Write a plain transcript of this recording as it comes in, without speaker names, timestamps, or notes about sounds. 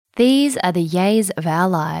These are the yays of our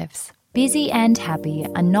lives. Busy and happy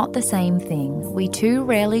are not the same thing. We too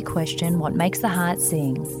rarely question what makes the heart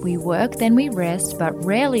sing. We work, then we rest, but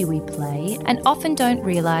rarely we play, and often don't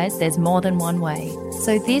realise there's more than one way.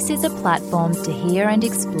 So this is a platform to hear and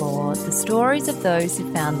explore the stories of those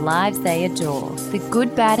who found lives they adore. The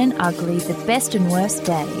good, bad and ugly, the best and worst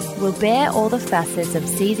day. We'll bear all the facets of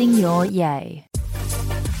seizing your yay.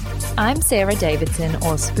 I'm Sarah Davidson,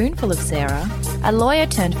 or Spoonful of Sarah, a lawyer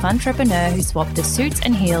turned funtrepreneur who swapped the suits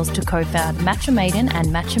and heels to co-found Matcha Maiden and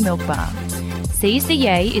Matcha Milk Bar. Seize the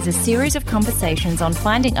Yay is a series of conversations on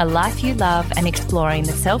finding a life you love and exploring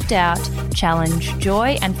the self-doubt, challenge,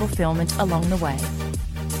 joy and fulfillment along the way.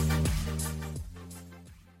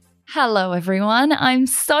 Hello everyone, I'm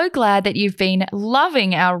so glad that you've been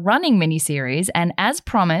loving our running mini-series, and as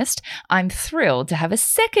promised, I'm thrilled to have a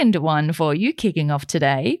second one for you kicking off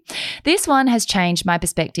today. This one has changed my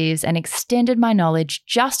perspectives and extended my knowledge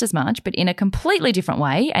just as much, but in a completely different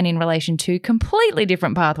way and in relation to completely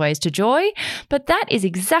different pathways to joy, but that is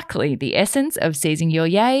exactly the essence of Seizing Your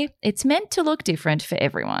Yay. It's meant to look different for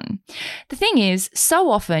everyone. The thing is, so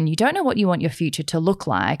often you don't know what you want your future to look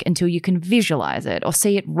like until you can visualize it or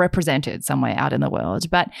see it represented somewhere out in the world.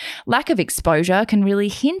 But lack of exposure can really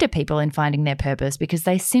hinder people in finding their purpose because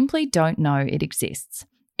they simply don't know it exists.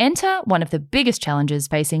 Enter one of the biggest challenges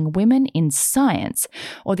facing women in science,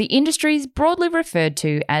 or the industries broadly referred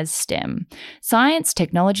to as STEM: science,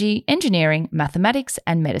 technology, engineering, mathematics,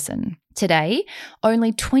 and medicine. Today,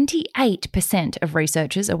 only 28% of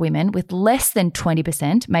researchers are women, with less than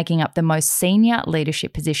 20% making up the most senior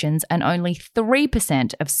leadership positions, and only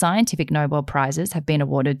 3% of scientific Nobel Prizes have been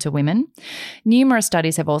awarded to women. Numerous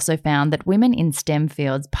studies have also found that women in STEM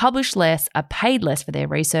fields publish less, are paid less for their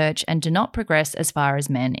research, and do not progress as far as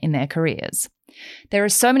men in their careers. There are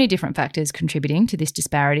so many different factors contributing to this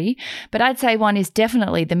disparity, but I'd say one is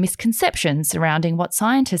definitely the misconceptions surrounding what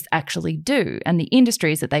scientists actually do and the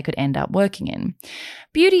industries that they could end up working in.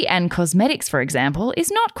 Beauty and cosmetics, for example, is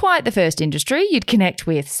not quite the first industry you'd connect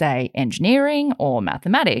with, say, engineering or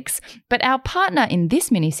mathematics, but our partner in this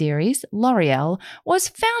mini-series, L'Oreal, was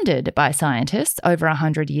founded by scientists over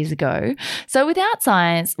 100 years ago. So without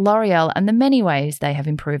science, L'Oreal and the many ways they have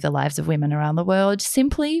improved the lives of women around the world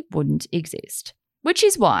simply wouldn't exist. Which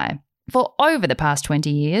is why, for over the past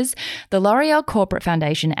 20 years, the L'Oreal Corporate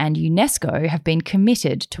Foundation and UNESCO have been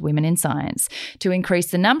committed to women in science to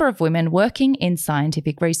increase the number of women working in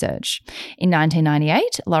scientific research. In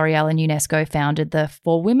 1998, L'Oreal and UNESCO founded the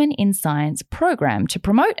For Women in Science program to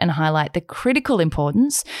promote and highlight the critical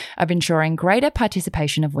importance of ensuring greater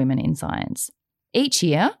participation of women in science. Each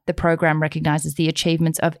year, the program recognises the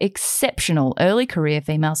achievements of exceptional early career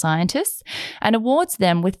female scientists and awards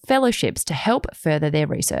them with fellowships to help further their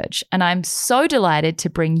research. And I'm so delighted to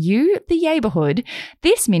bring you, the Yayborhood,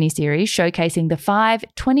 this mini-series showcasing the 5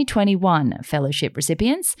 2021 fellowship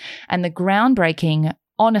recipients and the groundbreaking,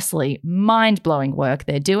 honestly mind-blowing work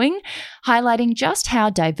they're doing, highlighting just how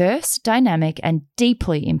diverse, dynamic and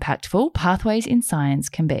deeply impactful pathways in science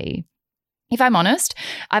can be. If I'm honest,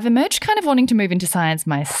 I've emerged kind of wanting to move into science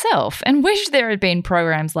myself and wish there had been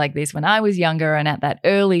programs like this when I was younger and at that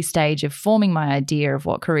early stage of forming my idea of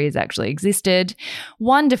what careers actually existed.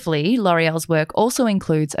 Wonderfully, L'Oreal's work also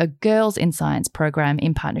includes a Girls in Science program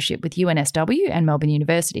in partnership with UNSW and Melbourne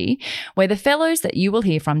University, where the fellows that you will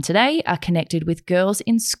hear from today are connected with girls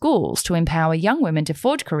in schools to empower young women to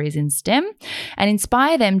forge careers in STEM and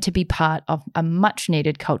inspire them to be part of a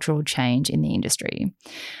much-needed cultural change in the industry.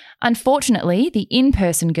 Unfortunately, the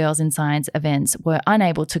in-person Girls in Science events were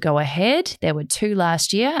unable to go ahead. There were 2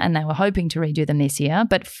 last year and they were hoping to redo them this year.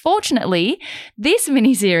 But fortunately, this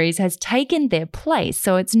mini-series has taken their place.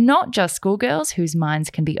 So it's not just schoolgirls whose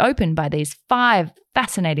minds can be opened by these 5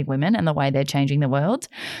 fascinating women and the way they're changing the world.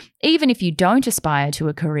 Even if you don't aspire to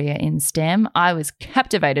a career in STEM, I was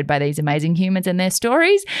captivated by these amazing humans and their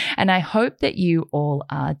stories, and I hope that you all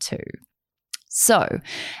are too. So,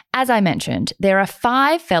 as I mentioned, there are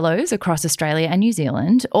 5 fellows across Australia and New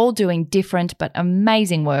Zealand, all doing different but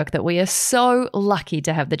amazing work that we are so lucky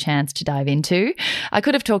to have the chance to dive into. I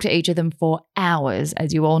could have talked to each of them for hours.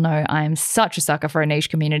 As you all know, I am such a sucker for a niche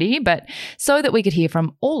community, but so that we could hear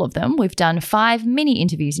from all of them, we've done 5 mini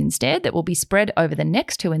interviews instead that will be spread over the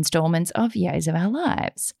next 2 installments of Yays of Our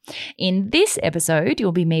Lives. In this episode,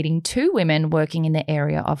 you'll be meeting 2 women working in the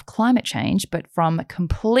area of climate change, but from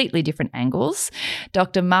completely different angles. course.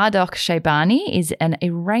 Dr. Mardok Shaybani is an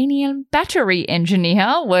Iranian battery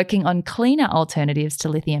engineer working on cleaner alternatives to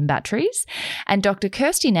lithium batteries. And Dr.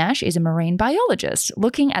 Kirsty Nash is a marine biologist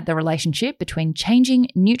looking at the relationship between changing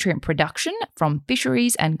nutrient production from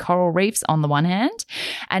fisheries and coral reefs on the one hand,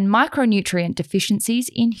 and micronutrient deficiencies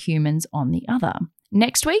in humans on the other.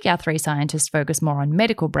 Next week, our three scientists focus more on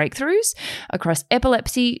medical breakthroughs across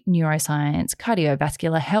epilepsy, neuroscience,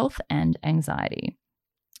 cardiovascular health, and anxiety.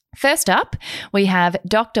 First up, we have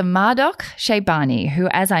Dr. Mardok Shaybani, who,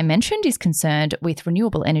 as I mentioned, is concerned with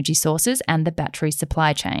renewable energy sources and the battery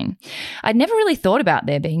supply chain. I'd never really thought about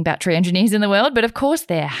there being battery engineers in the world, but of course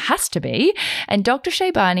there has to be. And Dr.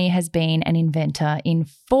 Shaybani has been an inventor in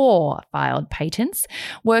 4 filed patents,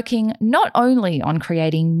 working not only on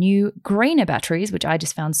creating new, greener batteries, which I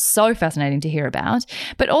just found so fascinating to hear about,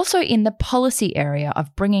 but also in the policy area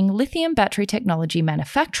of bringing lithium battery technology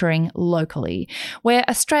manufacturing locally, where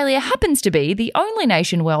Australia happens to be the only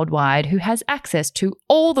nation worldwide who has access to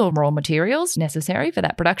all the raw materials necessary for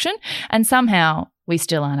that production, and somehow we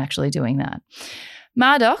still aren't actually doing that.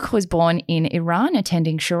 Mardok was born in Iran,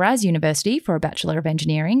 attending Shiraz University for a Bachelor of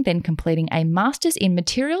Engineering, then completing a Master's in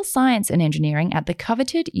Material Science and Engineering at the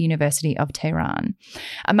coveted University of Tehran.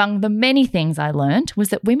 Among the many things I learned was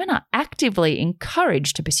that women are actively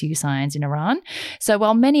encouraged to pursue science in Iran. So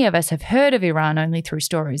while many of us have heard of Iran only through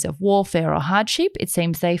stories of warfare or hardship, it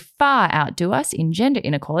seems they far outdo us in gender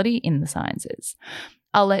inequality in the sciences.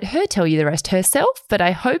 I'll let her tell you the rest herself, but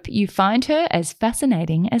I hope you find her as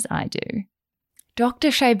fascinating as I do. Dr.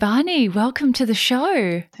 Shaybani, welcome to the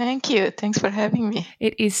show. Thank you. Thanks for having me.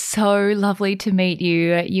 It is so lovely to meet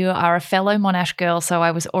you. You are a fellow Monash girl, so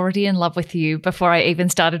I was already in love with you before I even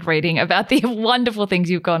started reading about the wonderful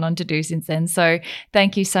things you've gone on to do since then. So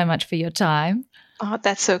thank you so much for your time. Oh,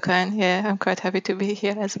 that's so kind. Yeah, I'm quite happy to be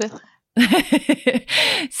here as well.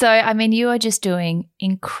 So, I mean, you are just doing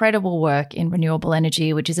incredible work in renewable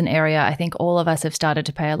energy, which is an area I think all of us have started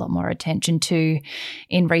to pay a lot more attention to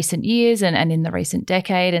in recent years and in the recent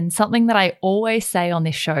decade. And something that I always say on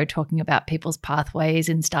this show, talking about people's pathways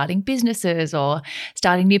in starting businesses or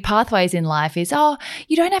starting new pathways in life is,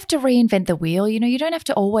 you don't have to reinvent the wheel. You know, you don't have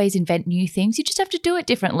to always invent new things. You just have to do it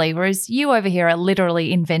differently. Whereas you over here are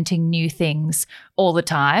literally inventing new things all the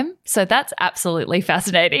time. So that's absolutely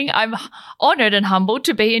fascinating. I'm honored and humbled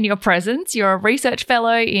to be in your presence. You're a research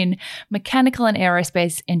fellow in mechanical and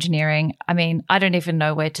aerospace engineering. I mean, I don't even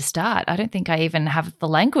know where to start. I don't think I even have the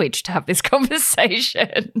language to have this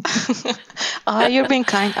conversation. You're being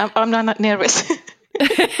kind. I'm not nervous.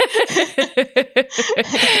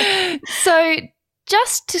 So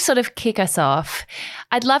just to sort of kick us off,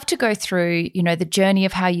 I'd love to go through, the journey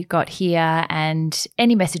of how you got here and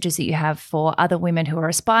any messages that you have for other women who are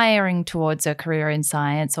aspiring towards a career in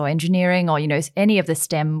science or engineering or, any of the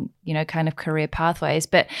STEM, kind of career pathways.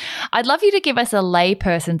 But I'd love you to give us a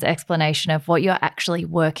layperson's explanation of what you're actually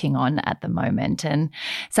working on at the moment and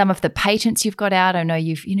some of the patents you've got out. I know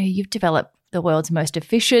you've developed the world's most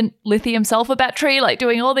efficient lithium sulfur battery, like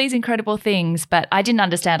doing all these incredible things, but I didn't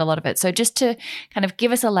understand a lot of it. So just to kind of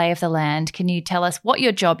give us a lay of the land, can you tell us what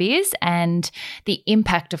your job is and the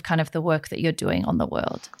impact of kind of the work that you're doing on the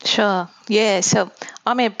world? Sure. Yeah. So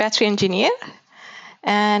I'm a battery engineer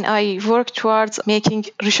and I work towards making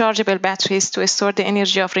rechargeable batteries to store the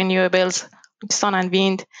energy of renewables, sun and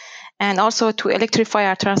wind, and also to electrify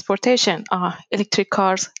our transportation, electric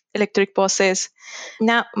cars, electric buses.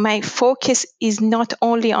 Now, my focus is not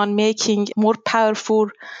only on making more powerful,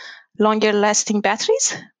 longer-lasting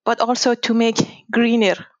batteries, but also to make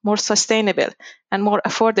greener, more sustainable, and more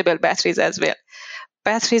affordable batteries as well.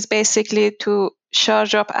 Batteries basically to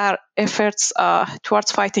charge up our efforts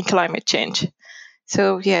towards fighting climate change.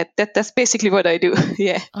 So, yeah, that's basically what I do.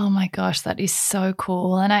 Yeah. Oh, my gosh, that is so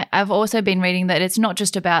cool. And I've also been reading that it's not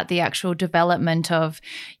just about the actual development of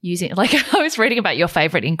using, like I was reading about your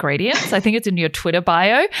favorite ingredients. I think it's in your Twitter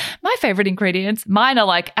bio. My favorite ingredients, mine are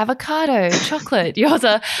like avocado, chocolate. Yours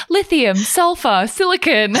are lithium, sulfur,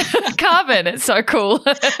 silicon, carbon. It's so cool.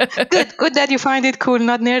 Good that you find it cool,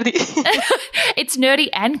 not nerdy. It's nerdy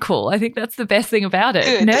and cool. I think that's the best thing about it.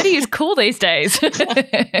 Good. Nerdy is cool these days.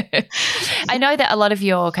 I know that a lot of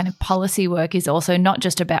your kind of policy work is also not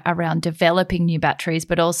just about around developing new batteries,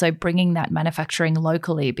 but also bringing that manufacturing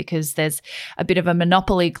locally, because there's a bit of a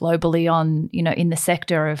monopoly globally on, in the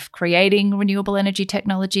sector of creating renewable energy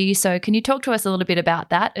technology. So can you talk to us a little bit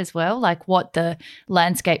about that as well? Like what the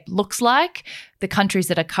landscape looks like, the countries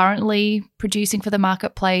that are currently producing for the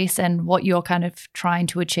marketplace, and what you're kind of trying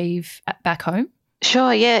to achieve back home?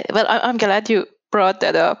 Sure, yeah. Well, I'm glad you brought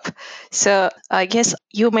that up. So I guess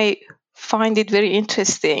you may find it very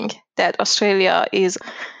interesting that Australia is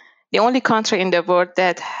the only country in the world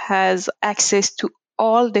that has access to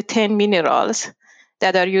all the 10 minerals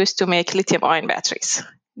that are used to make lithium-ion batteries.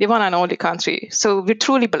 The one and only country. So we're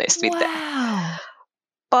truly blessed with that. Wow.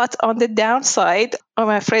 But on the downside, I'm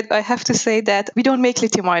afraid I have to say that we don't make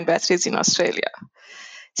lithium-ion batteries in Australia.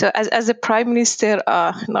 So as the Prime Minister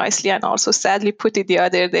nicely and also sadly put it the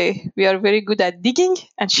other day, we are very good at digging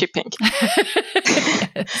and shipping.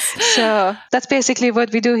 So that's basically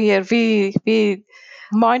what we do here. We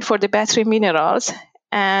mine for the battery minerals,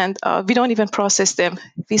 and we don't even process them.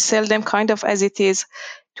 We sell them kind of as it is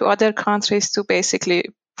to other countries to basically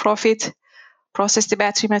profit, process the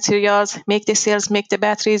battery materials, make the cells, make the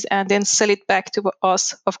batteries, and then sell it back to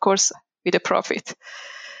us, of course, with a profit.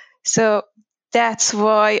 So that's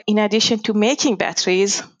why, in addition to making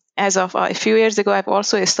batteries, as of a few years ago, I've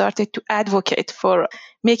also started to advocate for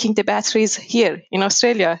making the batteries here in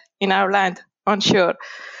Australia, in our land, onshore.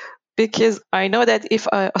 Because I know that if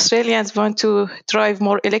Australians want to drive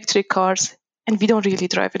more electric cars, and we don't really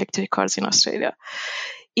drive electric cars in Australia,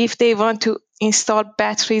 if they want to install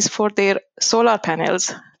batteries for their solar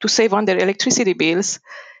panels to save on their electricity bills,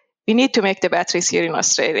 we need to make the batteries here in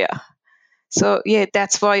Australia. So yeah,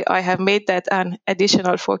 that's why I have made that an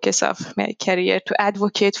additional focus of my career, to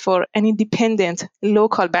advocate for an independent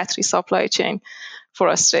local battery supply chain for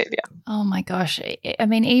Australia. Oh my gosh. I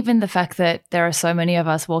mean, even the fact that there are so many of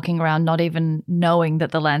us walking around not even knowing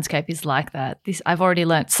that the landscape is like that. I've already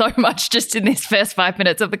learned so much just in this first 5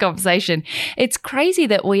 minutes of the conversation. It's crazy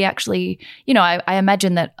that we actually, I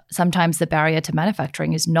imagine that sometimes the barrier to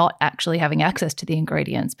manufacturing is not actually having access to the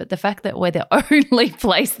ingredients, but the fact that we're the only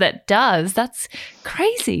place that does, that's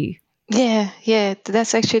crazy. Yeah,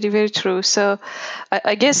 that's actually very true. So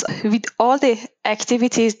I guess with all the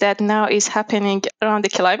activities that now is happening around the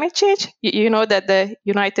climate change, you know that the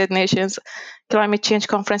United Nations Climate Change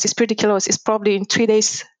Conference is pretty close. It's probably in 3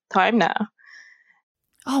 days' time now.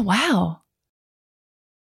 Oh, wow.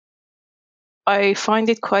 I find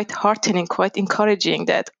it quite heartening, quite encouraging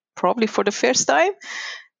that probably for the first time,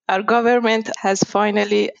 our government has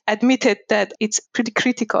finally admitted that it's pretty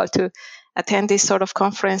critical to attend these sort of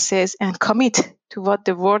conferences and commit to what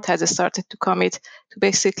the world has started to commit to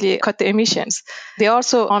basically cut the emissions. They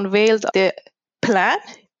also unveiled the plan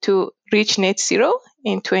to reach net zero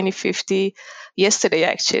in 2050 yesterday,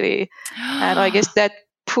 actually. And I guess that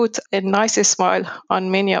put a nice smile on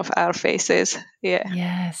many of our faces. Yeah.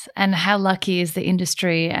 Yes. And how lucky is the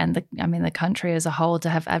industry and the country as a whole to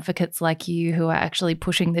have advocates like you who are actually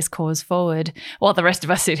pushing this cause forward, while the rest of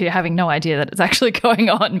us sit here having no idea that it's actually going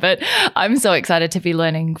on. But I'm so excited to be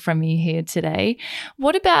learning from you here today.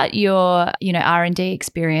 What about your, R&D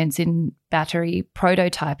experience in battery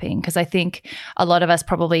prototyping? Because I think a lot of us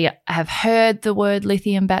probably have heard the word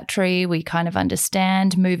lithium battery. We kind of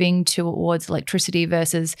understand moving towards electricity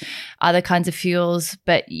versus other kinds of fuels.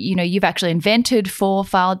 But, you've actually invented 4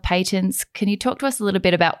 filed patents. Can you talk to us a little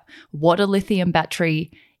bit about what a lithium battery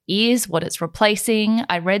is, what it's replacing?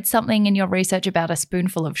 I read something in your research about a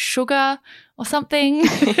spoonful of sugar or something.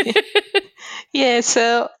 Yeah,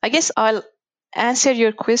 so I guess I'll answer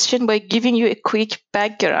your question by giving you a quick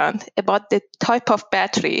background about the type of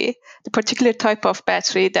battery, the particular type of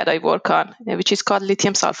battery that I work on, which is called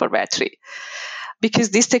lithium sulfur battery.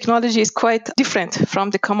 Because this technology is quite different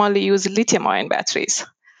from the commonly used lithium-ion batteries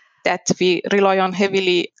that we rely on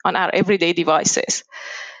heavily on our everyday devices.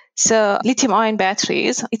 So lithium-ion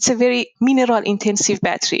batteries, it's a very mineral-intensive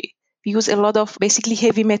battery. We use a lot of basically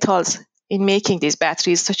heavy metals in making these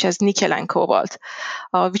batteries, such as nickel and cobalt,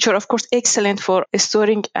 which are, of course, excellent for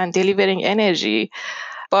storing and delivering energy.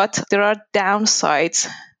 But there are downsides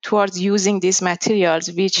towards using these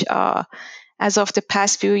materials, which as of the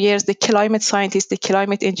past few years, the climate scientists, the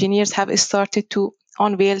climate engineers have started to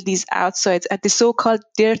unveil these outsides and the so-called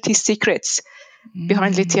dirty secrets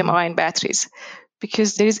behind lithium-ion batteries,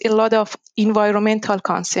 because there is a lot of environmental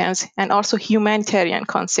concerns and also humanitarian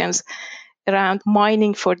concerns around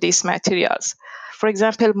mining for these materials. For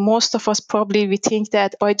example, most of us probably we think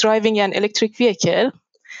that by driving an electric vehicle,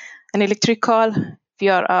 an electric car, we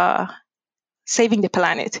are saving the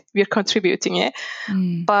planet, we are contributing it.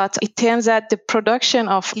 But it turns out the production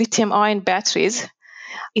of lithium-ion batteries,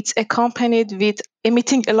 it's accompanied with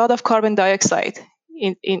emitting a lot of carbon dioxide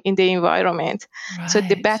in the environment. Right. So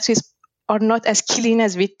the batteries are not as clean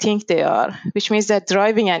as we think they are, which means that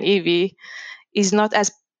driving an EV is not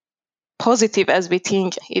as positive as we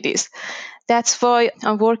think it is. That's why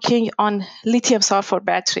I'm working on lithium sulfur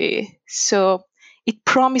battery. So it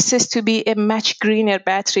promises to be a much greener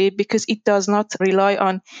battery because it does not rely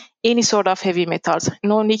on any sort of heavy metals,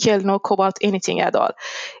 no nickel, no cobalt, anything at all.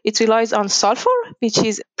 It relies on sulfur, which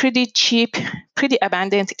is pretty cheap, pretty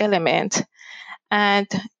abundant element. And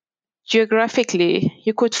geographically,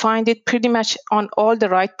 you could find it pretty much on all the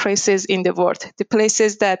right places in the world. The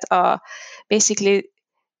places that are basically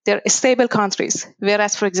they're stable countries.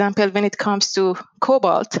 Whereas, for example, when it comes to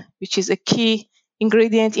cobalt, which is a key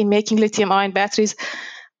ingredient in making lithium-ion batteries,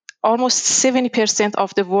 almost 70%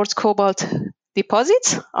 of the world's cobalt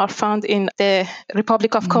deposits are found in the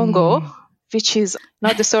Republic of Congo, which is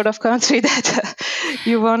not the sort of country that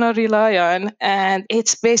you want to rely on. And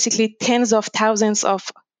it's basically tens of thousands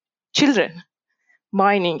of children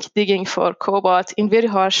mining, digging for cobalt in very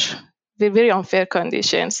harsh, very unfair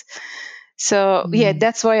conditions. So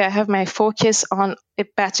that's why I have my focus on a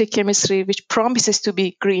battery chemistry which promises to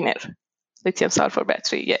be greener. Lithium sulfur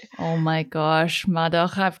battery, yeah. Oh my gosh,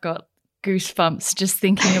 Madhok, I've got goosebumps just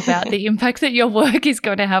thinking about the impact that your work is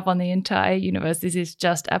going to have on the entire universe. This is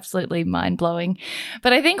just absolutely mind-blowing.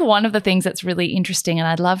 But I think one of the things that's really interesting and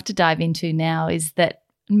I'd love to dive into now is that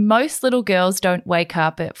most little girls don't wake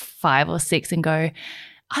up at 5 or 6 and go,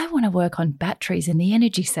 I want to work on batteries in the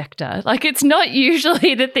energy sector. Like, it's not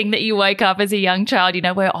usually the thing that you wake up as a young child. You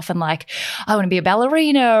know, we're often like, I want to be a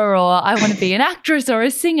ballerina or I want to be an actress or a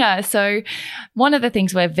singer. So one of the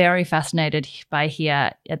things we're very fascinated by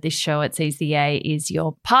here at this show at Seize the Yay is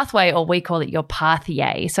your pathway, or we call it your path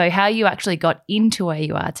yay. So how you actually got into where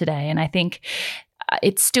you are today. And I think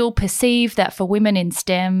it's still perceived that for women in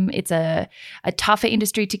STEM, it's a tougher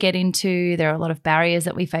industry to get into. There are a lot of barriers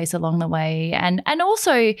that we face along the way. And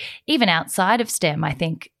also, even outside of STEM, I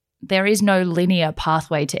think there is no linear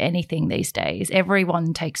pathway to anything these days.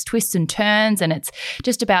 Everyone takes twists and turns, and it's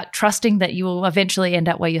just about trusting that you will eventually end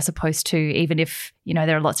up where you're supposed to, even if, you know,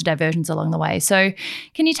 there are lots of diversions along the way. So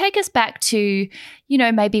can you take us back to, you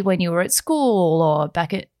know, maybe when you were at school or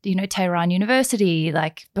back at, you know, Tehran University,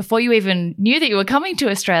 like before you even knew that you were coming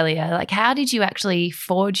to Australia, like how did you actually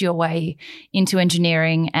forge your way into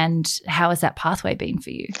engineering and how has that pathway been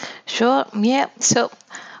for you? Sure. Yeah. So,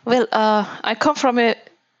 well, I come from a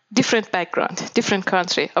different background, different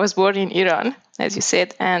country. I was born in Iran, as you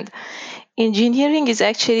said, and engineering is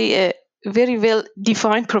actually a very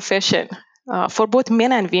well-defined profession for both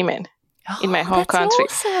men and women in my home country.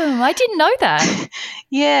 That's awesome. I didn't know that.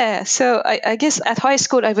 Yeah. So I guess at high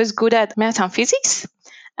school, I was good at math and physics.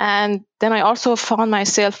 And then I also found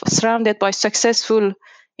myself surrounded by successful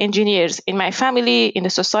engineers in my family, in the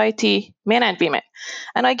society, men and women.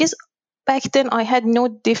 And I guess back then, I had no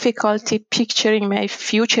difficulty picturing my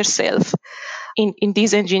future self in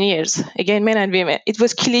these engineers, again, men and women. It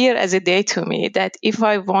was clear as a day to me that if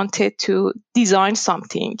I wanted to design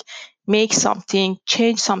something, make something,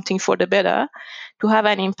 change something for the better, to have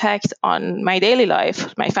an impact on my daily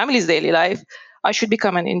life, my family's daily life, I should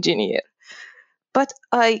become an engineer. But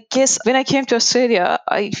I guess when I came to Australia,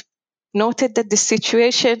 I noted that the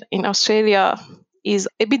situation in Australia is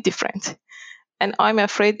a bit different. And I'm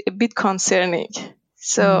afraid a bit concerning.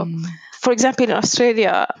 So, for example, in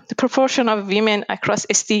Australia, the proportion of women across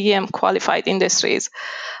STEM qualified industries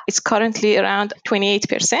is currently around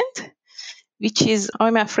 28%, which is,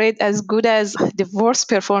 I'm afraid, as good as the worst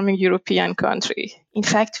performing European country. In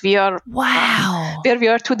fact, where we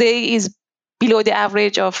are today is below the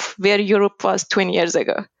average of where Europe was 20 years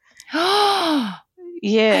ago.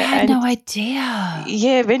 Yeah, I had no idea.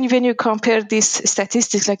 Yeah, when you compare these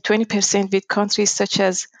statistics, like 20% with countries such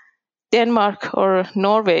as Denmark or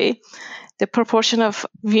Norway, the proportion of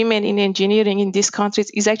women in engineering in these countries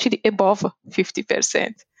is actually above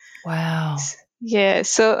 50%. Wow. Yeah,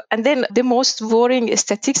 so, and then the most worrying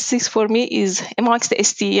statistics for me is amongst the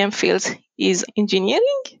STEM fields is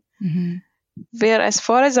engineering. Mm-hmm. Where, as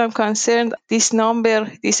far as I'm concerned, this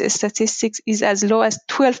statistics is as low as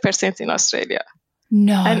 12% in Australia.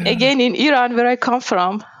 No. And again, in Iran, where I come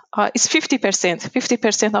from, it's 50%.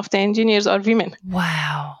 50% of the engineers are women.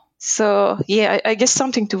 Wow. So, yeah, I guess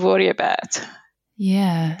something to worry about.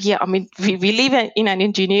 Yeah. Yeah, I mean, we live in an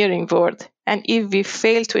engineering world. And if we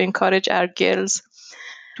fail to encourage our girls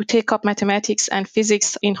to take up mathematics and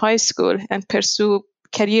physics in high school and pursue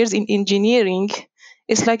careers in engineering,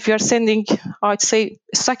 it's like we are sending, I'd say,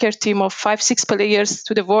 a soccer team of 5-6 players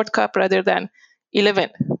to the World Cup rather than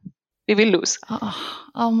 11. We will lose.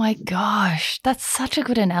 Oh my gosh. That's such a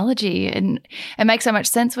good analogy. And it makes so much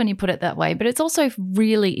sense when you put it that way. But it's also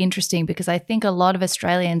really interesting because I think a lot of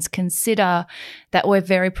Australians consider that we're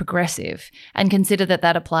very progressive and consider that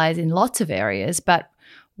that applies in lots of areas, but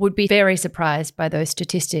would be very surprised by those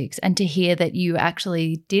statistics and to hear that you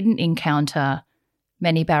actually didn't encounter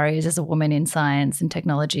many barriers as a woman in science and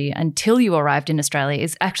technology until you arrived in Australia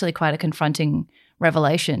is actually quite a confronting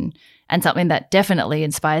revelation, and something that definitely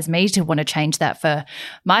inspires me to want to change that for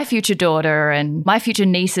my future daughter and my future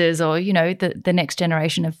nieces, or, you know, the next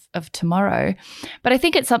generation of tomorrow. But I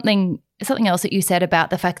think it's something else that you said about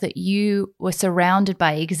the fact that you were surrounded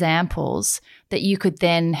by examples that you could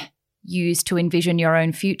then use to envision your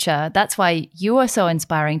own future. That's why you are so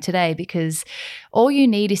inspiring today, because all you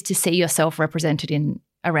need is to see yourself represented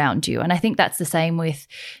around you. And I think that's the same with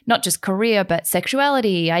not just career, but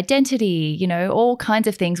sexuality, identity, you know, all kinds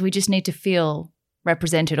of things. We just need to feel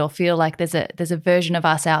represented or feel like there's a version of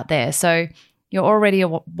us out there. So you're already a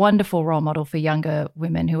wonderful role model for younger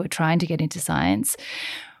women who are trying to get into science.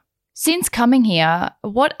 Since coming here,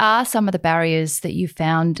 what are some of the barriers that you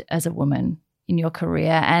found as a woman in your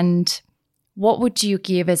career, and what would you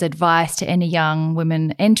give as advice to any young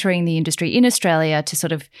women entering the industry in Australia to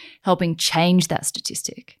sort of helping change that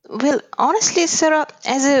statistic? Well, honestly, Sarah,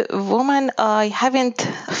 as a woman, I haven't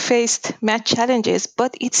faced math challenges,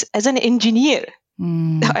 but it's as an engineer,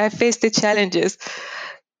 I faced the challenges,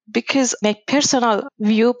 because my personal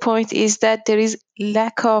viewpoint is that there is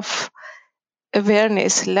lack of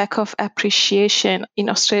awareness, lack of appreciation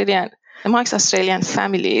amongst Australian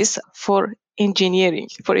families for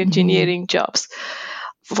engineering jobs.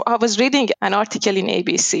 I was reading an article in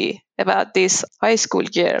ABC about this high school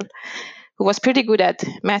girl who was pretty good at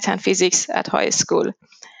math and physics at high school.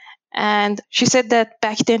 And she said that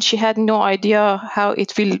back then she had no idea how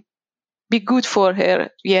it will be good for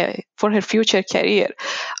her future career.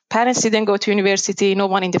 Parents didn't go to university, no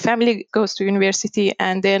one in the family goes to university,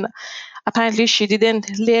 and then apparently she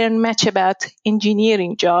didn't learn much about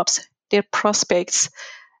engineering jobs, their prospects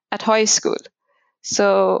at high school.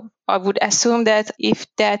 So I would assume that if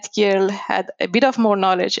that girl had a bit of more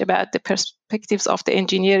knowledge about the perspectives of the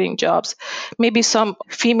engineering jobs, maybe some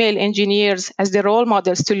female engineers as the role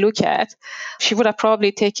models to look at, she would have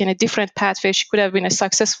probably taken a different pathway. She could have been a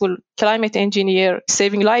successful climate engineer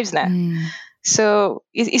saving lives now. So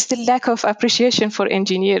it's the lack of appreciation for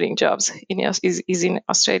engineering jobs in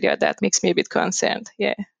Australia that makes me a bit concerned.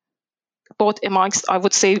 Yeah. Both amongst, I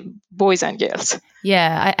would say, boys and girls.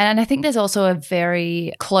 Yeah, and I think there's also a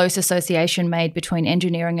very close association made between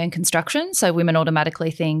engineering and construction. So women automatically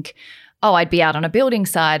think, oh, I'd be out on a building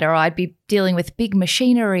site, or I'd be dealing with big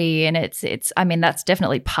machinery. And it's I mean, that's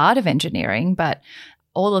definitely part of engineering, but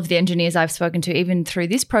all of the engineers I've spoken to, even through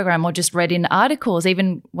this program or just read in articles,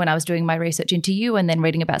 even when I was doing my research into you and then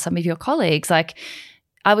reading about some of your colleagues, like,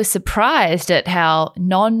 I was surprised at how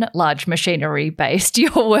non-large machinery based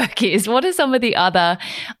your work is. What are some of the other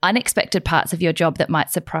unexpected parts of your job that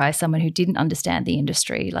might surprise someone who didn't understand the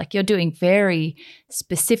industry? Like, you're doing very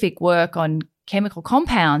specific work on chemical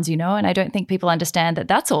compounds, you know, and I don't think people understand that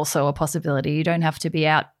that's also a possibility. You don't have to be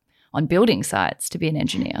out on building sites to be an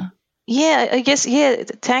engineer. Yeah, I guess,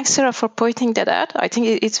 thanks, Sarah, for pointing that out. I think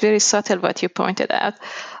it's very subtle what you pointed out.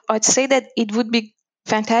 I'd say that it would be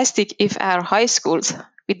fantastic if our high schools,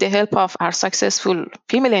 with the help of our successful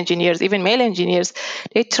female engineers, even male engineers,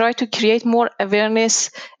 they try to create more awareness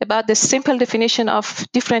about the simple definition of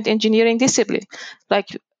different engineering disciplines. Like,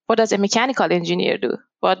 what does a mechanical engineer do?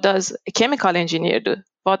 What does a chemical engineer do?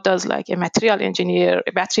 What does like a material engineer,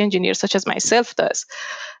 a battery engineer such as myself does?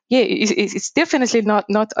 Yeah, it's definitely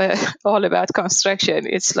not all about construction.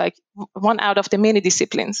 It's like one out of the many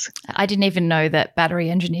disciplines. I didn't even know that battery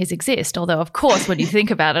engineers exist, although, of course, when you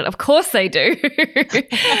think about it, of course they do.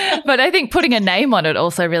 But I think putting a name on it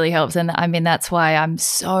also really helps. And I mean, that's why I'm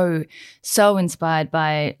so inspired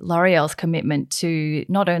by L'Oreal's commitment to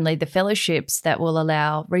not only the fellowships that will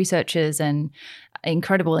allow researchers and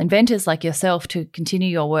incredible inventors like yourself to continue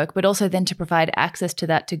your work, but also then to provide access to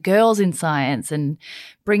that to girls in science and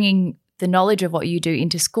bringing the knowledge of what you do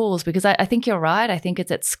into schools. Because I think you're right. I think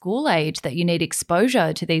it's at school age that you need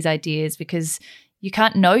exposure to these ideas, because you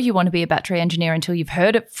can't know you want to be a battery engineer until you've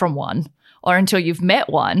heard it from one or until you've met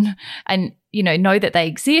one and, you know that they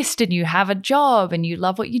exist and you have a job and you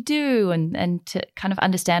love what you do, and to kind of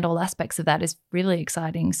understand all aspects of that is really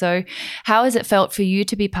exciting. So how has it felt for you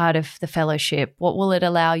to be part of the fellowship? What will it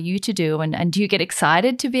allow you to do? And do you get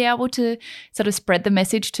excited to be able to sort of spread the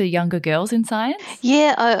message to younger girls in science?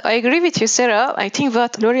 Yeah, I agree with you, Sarah. I think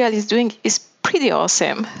what L'Oreal is doing is pretty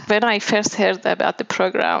awesome. When I first heard about the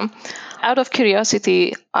program, out of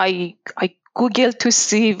curiosity, I Googled to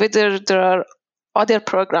see whether there are other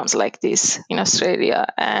programs like this in Australia,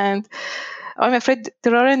 and I'm afraid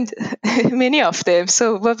there aren't many of them.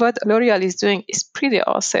 So what L'Oreal is doing is pretty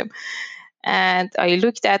awesome. And I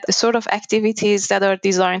looked at the sort of activities that are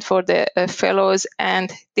designed for the fellows,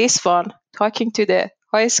 and this one, talking to the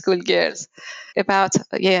high school girls about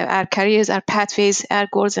our careers, our pathways, our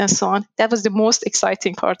goals, and so on. That was the most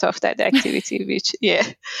exciting part of that activity. Which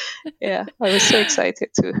I was so excited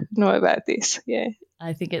to know about this. Yeah.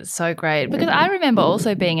 I think it's so great because I remember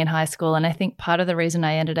also being in high school, and I think part of the reason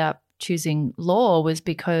I ended up choosing law was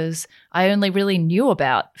because I only really knew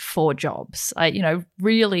about 4 jobs. I,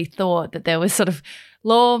 really thought that there was sort of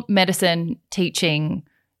law, medicine, teaching,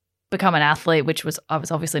 become an athlete, which I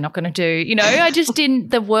was obviously not going to do. I just didn't,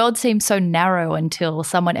 the world seems so narrow until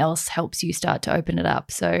someone else helps you start to open it up.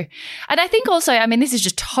 So, and I think also, this is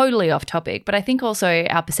just totally off topic, but I think also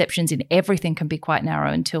our perceptions in everything can be quite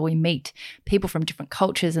narrow until we meet people from different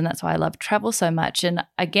cultures. And that's why I love travel so much. And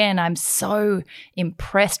again, I'm so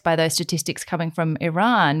impressed by those statistics coming from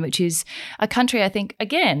Iran, which is a country I think,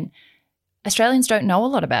 again, Australians don't know a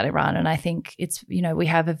lot about Iran. And I think it's, we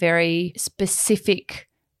have a very specific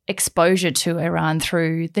exposure to Iran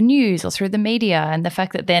through the news or through the media, and the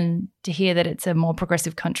fact that then to hear that it's a more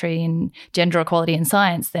progressive country in gender equality and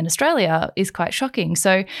science than Australia is quite shocking.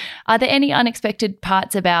 So are there any unexpected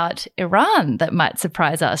parts about Iran that might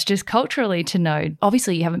surprise us just culturally to know?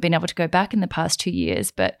 Obviously you haven't been able to go back in the past 2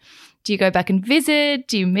 years, but do you go back and visit?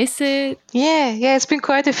 Do you miss it? Yeah, it's been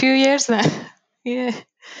quite a few years now. Well,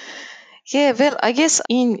 I guess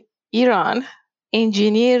in Iran,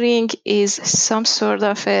 engineering is some sort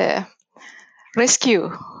of a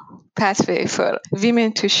rescue pathway for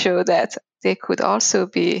women to show that they could also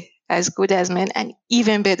be as good as men and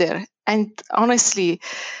even better. And honestly,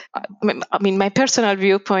 my personal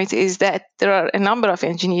viewpoint is that there are a number of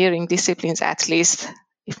engineering disciplines, at least,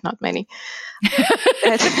 if not many,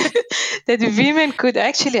 that women could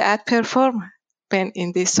actually outperform men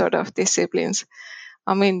in these sort of disciplines.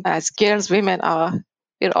 As girls,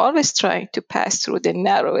 we're always trying to pass through the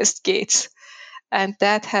narrowest gates. And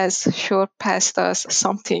that has sure passed us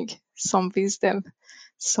something, some wisdom,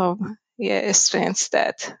 some strengths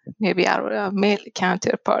that maybe our male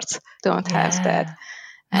counterparts don't have that.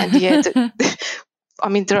 And yet,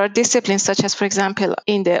 there are disciplines such as, for example,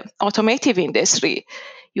 in the automotive industry,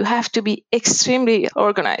 you have to be extremely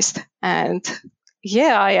organized. And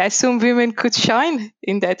I assume women could shine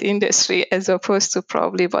in that industry as opposed to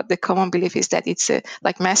probably what the common belief is that it's a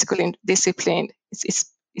masculine discipline.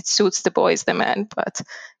 It suits the boys, the men. But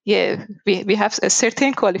we have a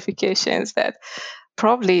certain qualifications that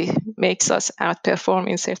probably makes us outperform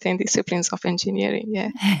in certain disciplines of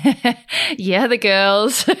engineering. The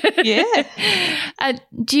girls.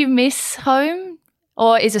 Do you miss home?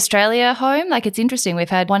 Or is Australia home? It's interesting. We've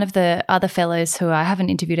had one of the other fellows who I haven't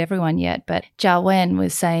interviewed everyone yet, but Jia Wen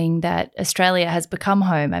was saying that Australia has become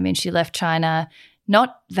home. She left China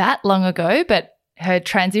not that long ago, but her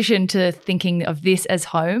transition to thinking of this as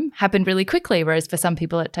home happened really quickly, whereas for some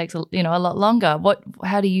people it takes a lot longer.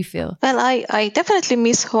 How do you feel? Well, I definitely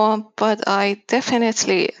miss home, but I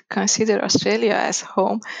definitely consider Australia as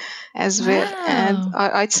home as well. Wow. And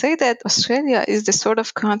I'd say that Australia is the sort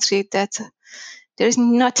of country that there is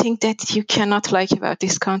nothing that you cannot like about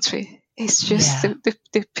this country. It's just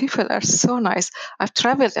the people are so nice. I've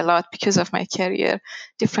traveled a lot because of my career,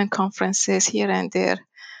 different conferences here and there.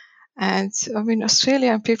 And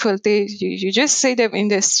Australian people, you just see them in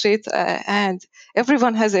the street and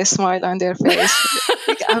everyone has a smile on their face.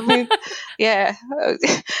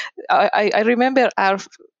 I remember our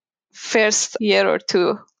first year or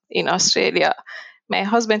two in Australia, my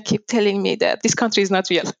husband kept telling me that this country is not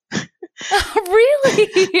real.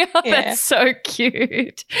 Really? That's so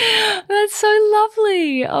cute. That's so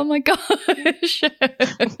lovely. Oh my gosh.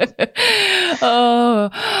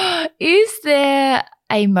 Is there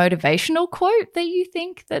a motivational quote that you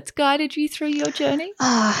think that's guided you through your journey?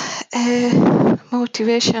 A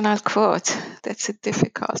motivational quote. That's a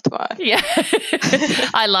difficult one. Yeah.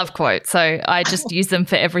 I love quotes, so I just use them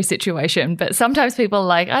for every situation. But sometimes people are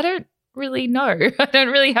like, I don't really know. I don't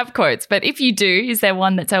really have quotes. But if you do, is there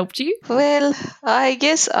one that's helped you? Well, I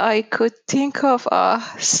guess I could think of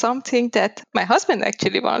something that my husband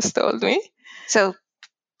actually once told me. So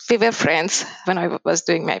we were friends when I was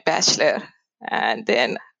doing my bachelor. And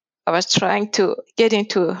then I was trying to get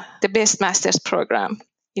into the best master's program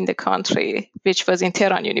in the country, which was in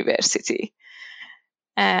Tehran University.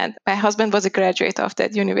 And my husband was a graduate of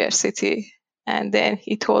that university. And then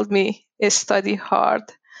he told me, study hard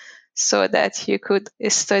so that you could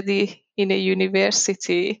study in a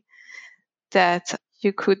university that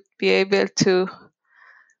you could be able to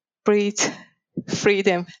breathe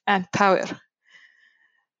freedom and power.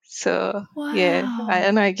 So, wow.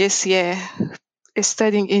 I guess,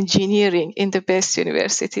 studying engineering in the best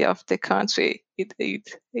university of the country,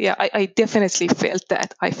 I definitely felt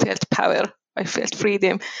that. I felt power I felt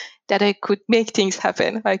freedom, that I could make things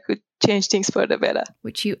happen. I could change things for the better.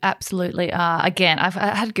 Which you absolutely are. Again, I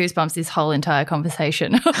had goosebumps this whole entire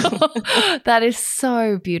conversation. That is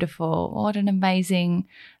so beautiful. What an amazing,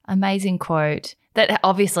 amazing quote that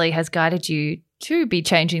obviously has guided you to be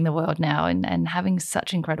changing the world now and having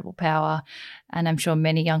such incredible power. And I'm sure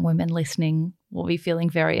many young women listening will be feeling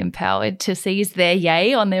very empowered to seize their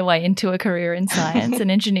yay on their way into a career in science and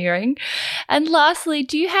engineering. And lastly,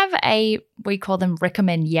 do you have we call them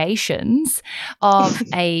recommendations of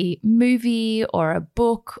a movie or a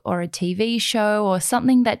book or a TV show or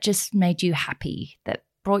something that just made you happy, that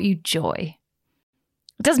brought you joy?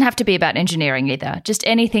 It doesn't have to be about engineering either, just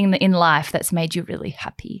anything in life that's made you really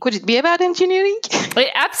happy. Could it be about engineering?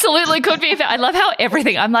 It absolutely could be. I love how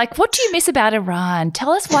everything, I'm like, what do you miss about Iran?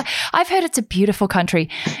 Tell us why. I've heard it's a beautiful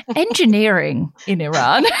country. Engineering in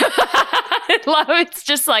Iran. It's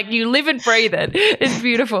just like you live and breathe it. It's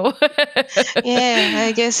beautiful. Yeah,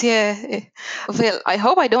 I guess, yeah. Well, I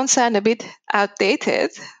hope I don't sound a bit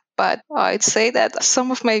outdated, but I'd say that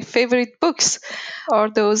some of my favorite books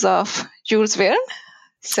are those of Jules Verne.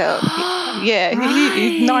 So, yeah,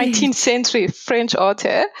 right. 19th century French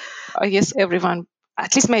author. I guess everyone,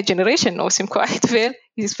 at least my generation, knows him quite well.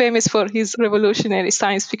 He's famous for his revolutionary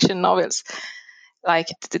science fiction novels, like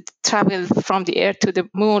the travel from the air to the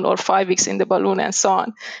moon or 5 weeks in the balloon and so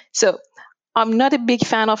on. So I'm not a big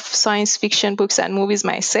fan of science fiction books and movies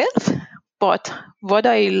myself, but what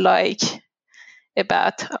I like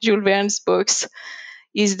about Jules Verne's books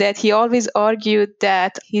is that he always argued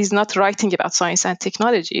that he's not writing about science and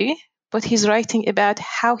technology, but he's writing about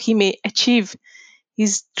how he may achieve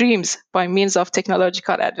his dreams by means of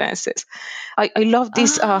technological advances. I love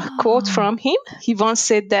this quote from him. He once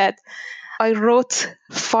said that, I wrote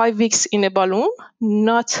 5 weeks in a balloon,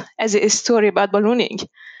 not as a story about ballooning,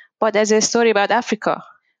 but as a story about Africa.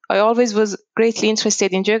 I always was greatly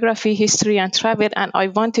interested in geography, history, and travel, and I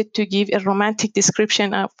wanted to give a romantic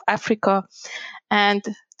description of Africa. And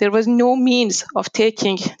there was no means of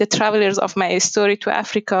taking the travelers of my story to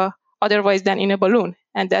Africa otherwise than in a balloon.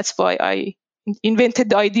 And that's why I invented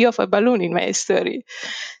the idea of a balloon in my story.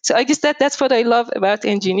 So I guess that's what I love about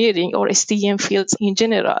engineering or STEM fields in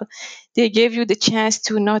general. They give you the chance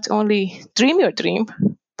to not only dream your dream,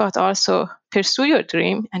 but also pursue your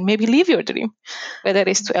dream and maybe live your dream, whether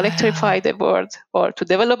it's to electrify the world or to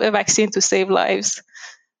develop a vaccine to save lives.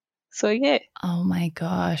 So, yeah. Oh my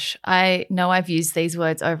gosh. I know I've used these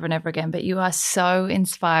words over and over again, but you are so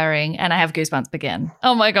inspiring and I have goosebumps again.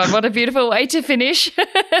 Oh my God, what a beautiful way to finish.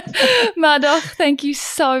 Madhok, thank you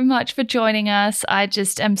so much for joining us. I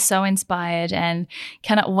just am so inspired and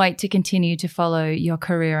cannot wait to continue to follow your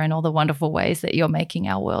career and all the wonderful ways that you're making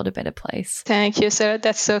our world a better place. Thank you, Sarah.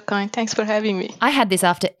 That's so kind. Thanks for having me. I had this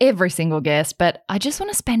after every single guest, but I just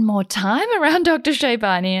want to spend more time around Dr.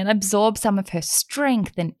 Shaybani and absorb some of her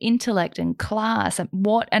strength and intellect and class.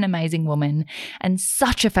 What an amazing woman and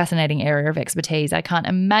such a fascinating area of expertise. I can't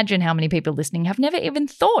imagine how many people listening have never even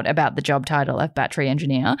thought about the job title of battery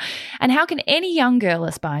engineer. And how can any young girl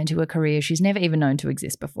aspire to a career she's never even known to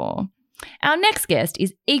exist before? Our next guest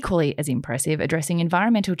is equally as impressive, addressing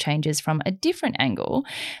environmental changes from a different angle,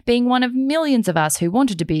 being one of millions of us who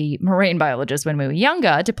wanted to be marine biologists when we were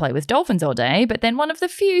younger to play with dolphins all day, but then one of the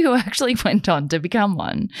few who actually went on to become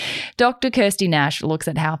one. Dr. Kirsty Nash looks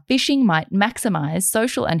at how fishing might maximise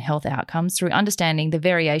social and health outcomes through understanding the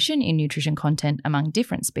variation in nutrition content among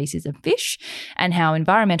different species of fish and how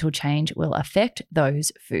environmental change will affect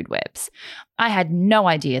those food webs. I had no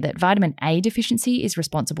idea that vitamin A deficiency is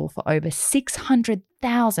responsible for over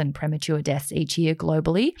 600,000 premature deaths each year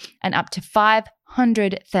globally and up to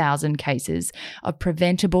 500,000 cases of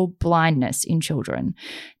preventable blindness in children.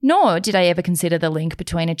 Nor did I ever consider the link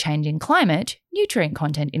between a changing climate, nutrient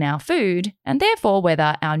content in our food, and therefore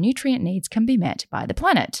whether our nutrient needs can be met by the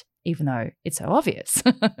planet, even though it's so obvious.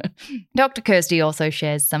 Dr. Kirsty also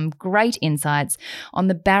shares some great insights on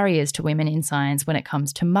the barriers to women in science when it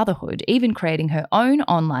comes to motherhood, even creating her own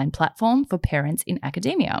online platform for parents in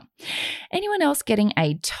academia. Anyone else getting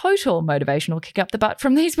a total motivational kick up the butt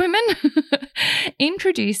from these women?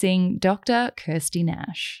 Introducing Dr. Kirsty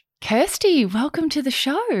Nash. Kirsty, welcome to the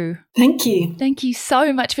show. Thank you. Thank you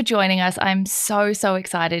so much for joining us. I'm so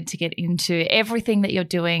excited to get into everything that you're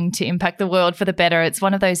doing to impact the world for the better. It's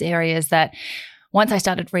one of those areas that once I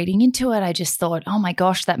started reading into it, I just thought, oh my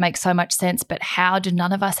gosh, that makes so much sense, but how do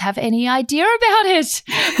none of us have any idea about it?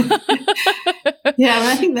 Yeah,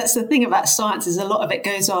 I think that's the thing about science is a lot of it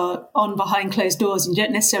goes on behind closed doors and you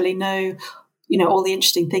don't necessarily know, all the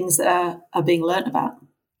interesting things that are being learnt about.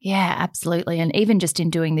 Yeah, absolutely. And even just in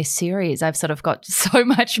doing this series, I've sort of got so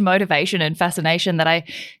much motivation and fascination that I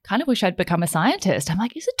kind of wish I'd become a scientist. I'm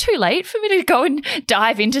like, is it too late for me to go and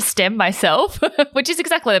dive into STEM myself? Which is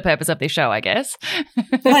exactly the purpose of this show, I guess.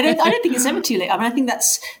 But I don't think it's ever too late. I mean, I think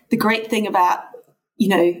that's the great thing about,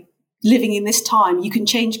 living in this time. You can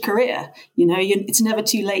change career. It's never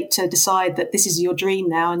too late to decide that this is your dream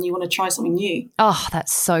now and you want to try something new. Oh,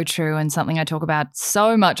 that's so true, and something I talk about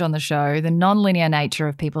so much on the show, the non-linear nature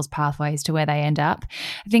of people's pathways to where they end up.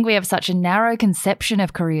 I think we have such a narrow conception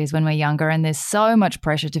of careers when we're younger, and there's so much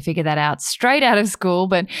pressure to figure that out straight out of school,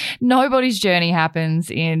 but nobody's journey happens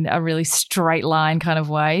in a really straight line kind of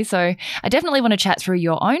way. So I definitely want to chat through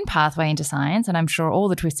your own pathway into science, and I'm sure all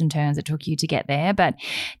the twists and turns it took you to get there. But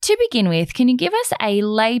to begin with, can you give us a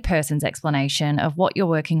layperson's explanation of what you're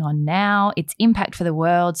working on now, its impact for the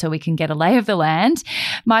world, so we can get a lay of the land?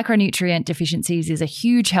 Micronutrient deficiencies is a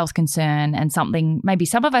huge health concern and something maybe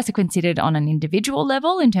some of us are considered on an individual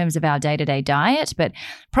level in terms of our day-to-day diet, but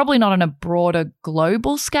probably not on a broader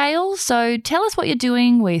global scale. So tell us what you're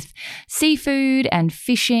doing with seafood and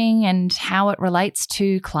fishing and how it relates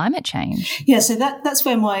to climate change. Yeah, so that's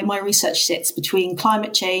where my research sits, between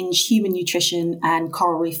climate change, human nutrition and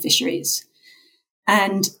coral reef fisheries.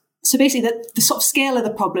 And so basically the sort of scale of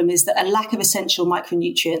the problem is that a lack of essential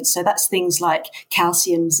micronutrients, so that's things like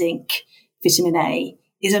calcium, zinc, vitamin A,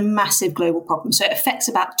 is a massive global problem. So it affects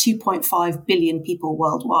about 2.5 billion people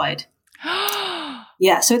worldwide.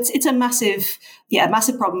 Yeah, so it's a massive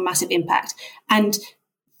problem, massive impact. And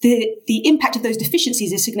the impact of those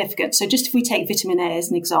deficiencies is significant. So just if we take vitamin A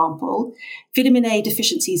as an example, vitamin A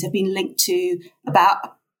deficiencies have been linked to about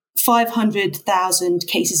 500,000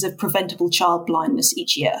 cases of preventable child blindness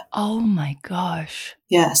each year. Oh my gosh.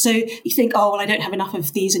 Yeah. So you think, oh, well, I don't have enough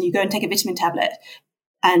of these, and you go and take a vitamin tablet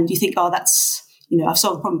and you think, oh, that's, I've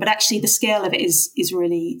solved the problem. But actually the scale of it is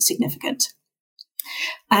really significant.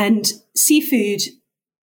 And seafood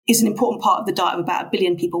is an important part of the diet of about 1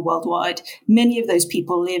 billion people worldwide. Many of those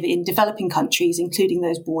people live in developing countries, including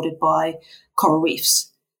those bordered by coral reefs.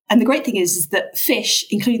 And the great thing is that fish,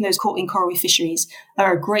 including those caught in coral reef fisheries,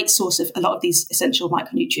 are a great source of a lot of these essential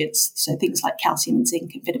micronutrients, so things like calcium and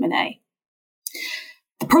zinc and vitamin A.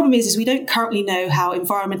 The problem is we don't currently know how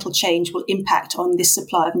environmental change will impact on this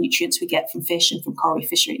supply of nutrients we get from fish and from coral reef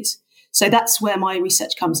fisheries. So that's where my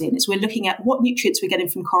research comes in, is we're looking at what nutrients we're getting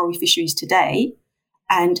from coral reef fisheries today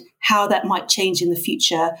and how that might change in the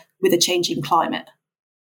future with a changing climate.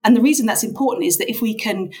 And the reason that's important is that if we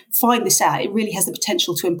can find this out, it really has the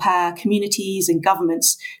potential to empower communities and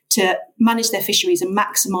governments to manage their fisheries and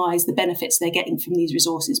maximise the benefits they're getting from these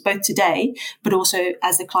resources, both today, but also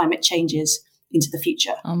as the climate changes into the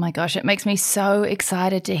future. Oh my gosh, it makes me so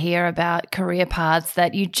excited to hear about career paths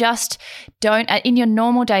that you just don't, in your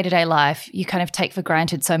normal day-to-day life, you kind of take for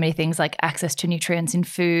granted so many things like access to nutrients in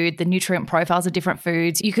food, the nutrient profiles of different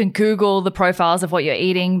foods. You can Google the profiles of what you're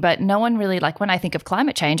eating, but no one really, like when I think of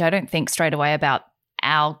climate change, I don't think straight away about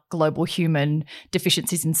our global human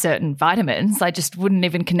deficiencies in certain vitamins. I just wouldn't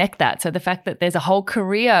even connect that. So the fact that there's a whole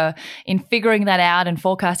career in figuring that out and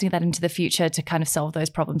forecasting that into the future to kind of solve those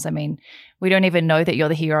problems. I mean, we don't even know that you're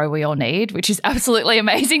the hero we all need, which is absolutely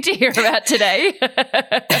amazing to hear about today.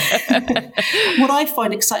 What I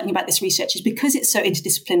find exciting about this research is because it's so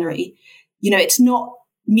interdisciplinary, it's not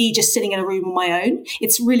me just sitting in a room on my own.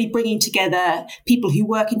 It's really bringing together people who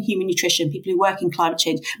work in human nutrition, people who work in climate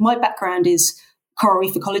change. My background is coral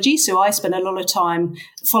reef ecology. So I spend a lot of time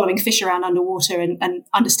following fish around underwater and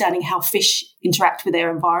understanding how fish interact with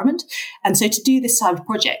their environment. And so to do this type of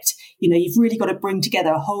project, you've really got to bring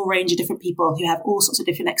together a whole range of different people who have all sorts of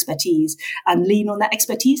different expertise and lean on that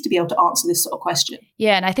expertise to be able to answer this sort of question.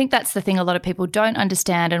 Yeah, and I think that's the thing a lot of people don't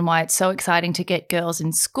understand and why it's so exciting to get girls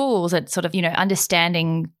in schools at sort of,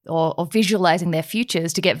 understanding or visualizing their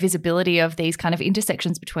futures to get visibility of these kind of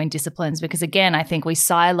intersections between disciplines. Because again, I think we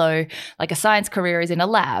silo, like a science career is in a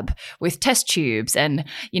lab with test tubes. And,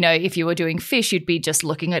 if you were doing fish, you'd be just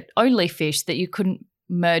looking at only fish, that you couldn't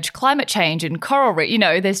merge climate change and coral reef.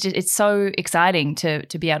 It's so exciting to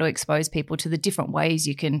be able to expose people to the different ways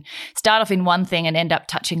you can start off in one thing and end up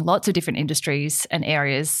touching lots of different industries and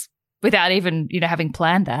areas without even, having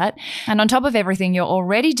planned that. And on top of everything you're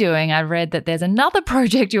already doing, I read that there's another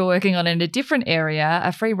project you're working on in a different area,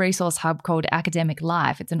 a free resource hub called Academic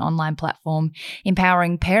Life. It's an online platform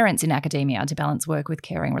empowering parents in academia to balance work with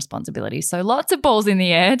caring responsibilities. So lots of balls in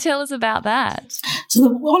the air. Tell us about that. So the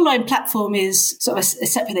online platform is sort of a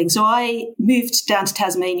separate thing. So I moved down to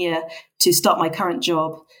Tasmania to start my current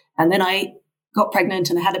job. And then I got pregnant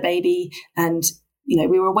and I had a baby, and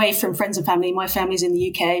we were away from friends and family. My family's in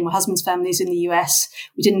the UK. My husband's family's in the US.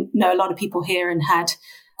 We didn't know a lot of people here and had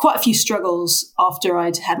quite a few struggles after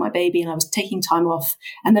I'd had my baby and I was taking time off.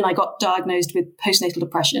 And then I got diagnosed with postnatal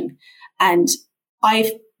depression. And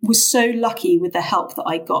I was so lucky with the help that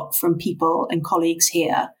I got from people and colleagues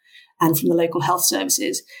here and from the local health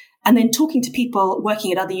services. And then talking to people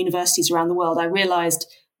working at other universities around the world, I realized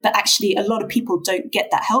that actually a lot of people don't get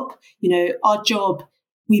that help. Our job,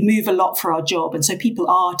 we move a lot for our job. And so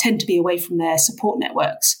people tend to be away from their support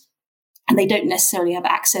networks. And they don't necessarily have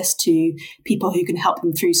access to people who can help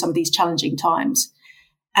them through some of these challenging times.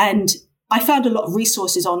 And I found a lot of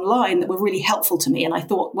resources online that were really helpful to me. And I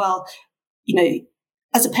thought, well,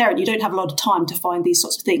 as a parent, you don't have a lot of time to find these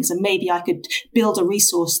sorts of things. And maybe I could build a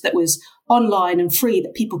resource that was online and free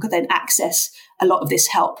that people could then access a lot of this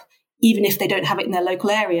help. Even if they don't have it in their local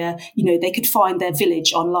area, they could find their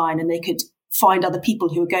village online and they could find other people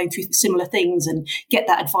who are going through similar things and get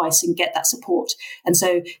that advice and get that support. And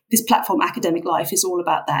so this platform, Academic Life, is all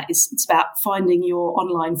about that. It's about finding your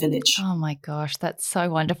online village. Oh my gosh, that's so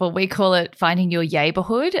wonderful. We call it finding your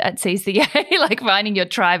neighborhood at CCA, like finding your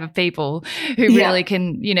tribe of people who really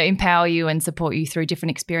can, empower you and support you through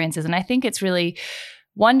different experiences. And I think it's really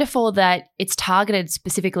wonderful that it's targeted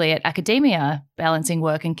specifically at academia, balancing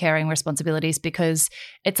work and caring responsibilities, because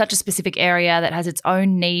it's such a specific area that has its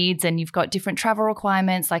own needs and you've got different travel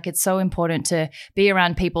requirements. Like, it's so important to be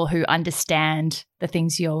around people who understand the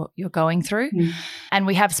things you're going through. And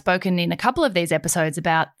we have spoken in a couple of these episodes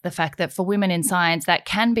about the fact that for women in science, that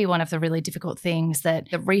can be one of the really difficult things, that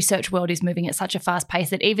the research world is moving at such a fast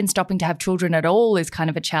pace that even stopping to have children at all is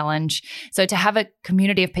kind of a challenge. So to have a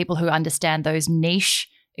community of people who understand those niche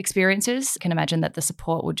experiences, I can imagine that the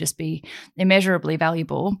support would just be immeasurably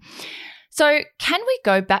valuable. So can we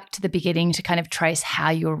go back to the beginning to kind of trace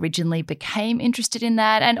how you originally became interested in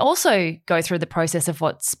that, and also go through the process of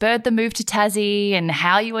what spurred the move to Tassie and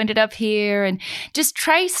how you ended up here, and just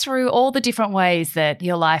trace through all the different ways that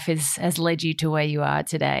your life has led you to where you are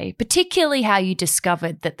today, particularly how you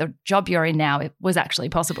discovered that the job you're in now was actually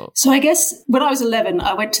possible? So I guess when I was 11,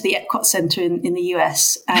 I went to the Epcot Center in the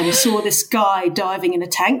US and saw this guy diving in a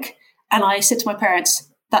tank. And I said to my parents,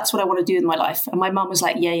 that's what I want to do in my life. And my mum was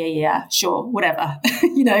like, yeah, sure, whatever.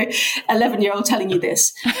 11-year-old telling you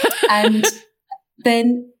this. And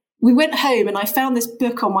then we went home and I found this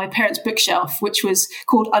book on my parents' bookshelf, which was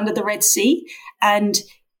called Under the Red Sea. And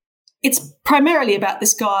it's primarily about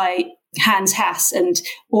this guy, Hans Haas, and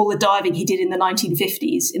all the diving he did in the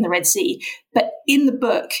 1950s in the Red Sea. But in the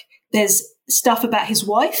book, there's stuff about his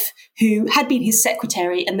wife, who had been his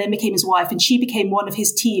secretary and then became his wife. And she became one of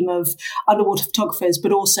his team of underwater photographers,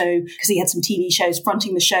 but also because he had some TV shows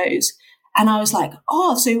fronting the shows. And I was like,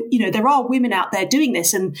 so, there are women out there doing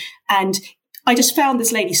this. And I just found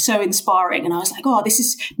this lady so inspiring. And I was like, this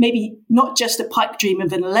is maybe not just a pipe dream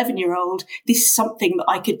of an 11-year-old. This is something that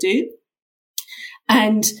I could do.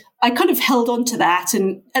 And I kind of held on to that.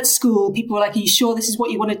 And at school, people were like, are you sure this is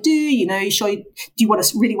what you want to do? You sure do you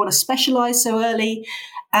really want to specialize so early?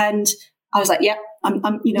 And I was like, yeah, I'm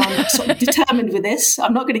sort of determined with this.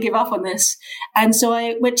 I'm not going to give up on this. And so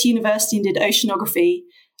I went to university and did oceanography.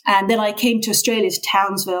 And then I came to Australia, to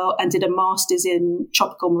Townsville, and did a master's in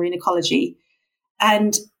tropical marine ecology.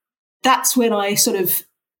 And that's when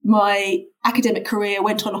my academic career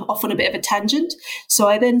went off on a bit of a tangent. So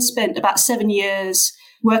I then spent about 7 years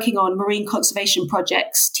working on marine conservation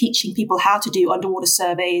projects, teaching people how to do underwater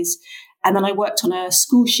surveys. And then I worked on a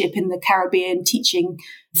school ship in the Caribbean, teaching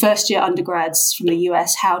first-year undergrads from the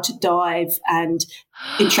US how to dive, and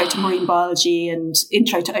intro to marine biology and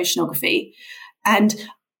intro to oceanography. And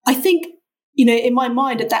I think, in my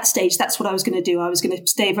mind at that stage, that's what I was going to do. I was going to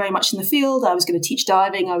stay very much in the field. I was going to teach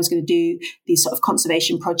diving. I was going to do these sort of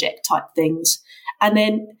conservation project type things. And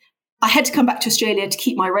then I had to come back to Australia to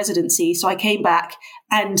keep my residency. So I came back,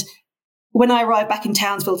 and when I arrived back in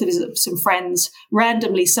Townsville to visit some friends,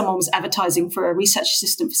 randomly someone was advertising for a research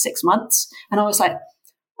assistant for 6 months. And I was like,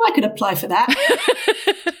 I could apply for that.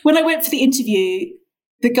 When I went for the interview,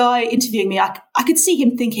 the guy interviewing me, I could see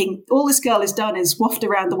him thinking, all this girl has done is waft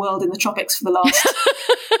around the world in the tropics for the last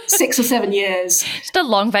 6 or 7 years. Just a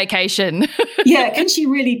long vacation. Yeah, can she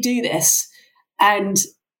really do this? And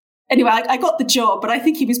anyway, I got the job, but I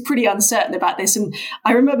think he was pretty uncertain about this. And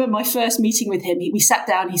I remember my first meeting with him, we sat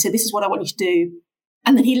down, he said, this is what I want you to do.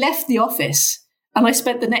 And then he left the office, and I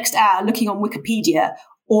spent the next hour looking on Wikipedia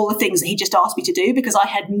all the things that he just asked me to do, because I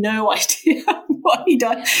had no idea what he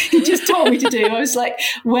just told me to do. I was like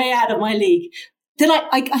way out of my league. Then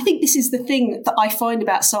I think this is the thing that I find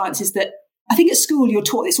about science, is that I think at school you're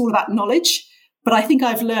taught it's all about knowledge, but I think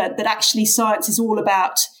I've learned that actually science is all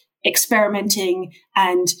about experimenting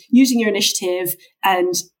and using your initiative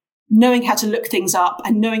and knowing how to look things up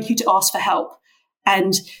and knowing who to ask for help.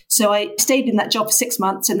 And so I stayed in that job for 6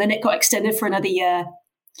 months, and then it got extended for another year.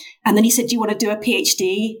 And then he said, do you want to do a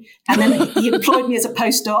PhD? And then he employed me as a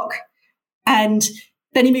postdoc. And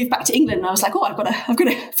then he moved back to England, and I was like, I've got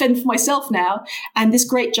to fend for myself now. And this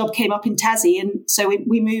great job came up in Tassie. And so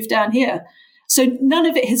we moved down here. So none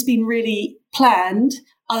of it has been really planned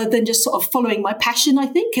other than just sort of following my passion, I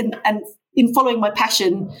think. And in following my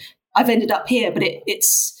passion, I've ended up here. But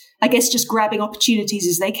it's, I guess, just grabbing opportunities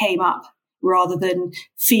as they came up, rather than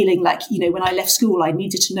feeling like, when I left school, I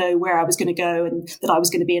needed to know where I was going to go and that I was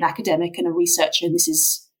going to be an academic and a researcher. And this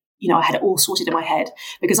is, I had it all sorted in my head,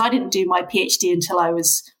 because I didn't do my PhD until I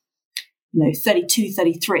was, 32,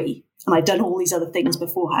 33. And I'd done all these other things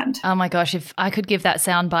beforehand. Oh my gosh, if I could give that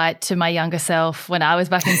soundbite to my younger self when I was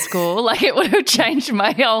back in school, like it would have changed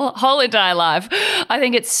my whole entire life. I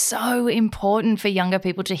think it's so important for younger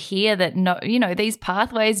people to hear that, these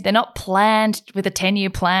pathways, they're not planned with a 10-year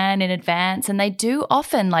plan in advance. And they do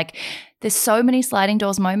often, there's so many sliding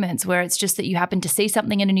doors moments where it's just that you happen to see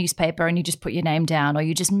something in a newspaper and you just put your name down, or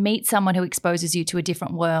you just meet someone who exposes you to a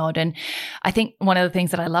different world. And I think one of the things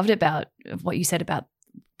that I loved about what you said about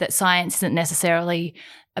that science isn't necessarily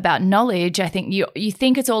about knowledge. I think you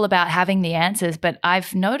think it's all about having the answers, but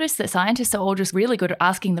I've noticed that scientists are all just really good at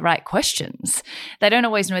asking the right questions. They don't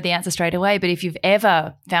always know the answer straight away, but if you've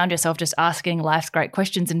ever found yourself just asking life's great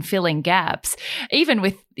questions and filling gaps, even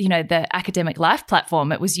with, the Academic Life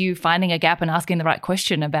platform, it was you finding a gap and asking the right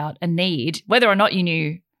question about a need, whether or not you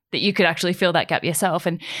knew that you could actually fill that gap yourself.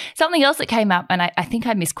 And something else that came up, and I think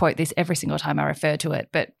I misquote this every single time I refer to it,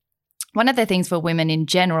 but one of the things for women in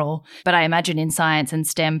general, but I imagine in science and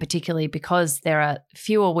STEM particularly, because there are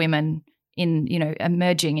fewer women in,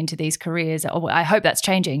 emerging into these careers, or I hope that's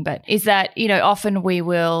changing, but is that, often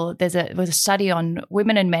there's a study on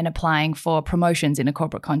women and men applying for promotions in a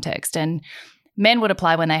corporate context, and men would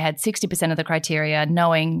apply when they had 60% of the criteria,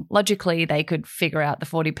 knowing logically they could figure out the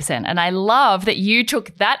 40%. And I love that you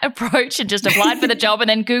took that approach and just applied for the job and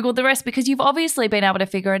then Googled the rest, because you've obviously been able to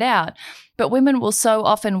figure it out. But women will so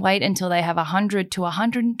often wait until they have 100 to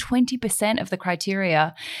 120% of the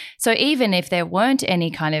criteria. So even if there weren't any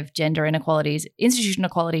kind of gender inequalities, institutional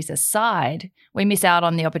inequalities aside, we miss out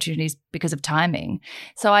on the opportunities because of timing.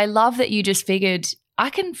 So I love that you just figured, I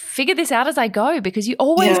can figure this out as I go, because you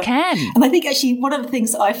always can. And I think actually one of the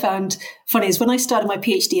things that I found funny is when I started my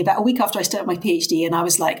PhD, about a week after I started my PhD, and I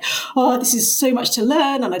was like, this is so much to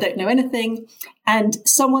learn and I don't know anything. And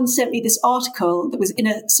someone sent me this article that was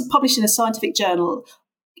published in a scientific journal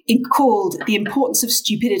called The Importance of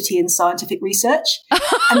Stupidity in Scientific Research.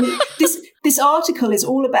 And this article is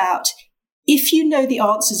all about, if you know the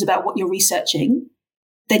answers about what you're researching,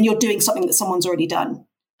 then you're doing something that someone's already done.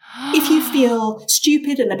 If you feel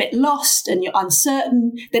stupid and a bit lost and you're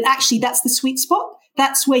uncertain, then actually that's the sweet spot.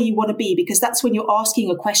 That's where you want to be, because that's when you're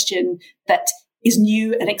asking a question that is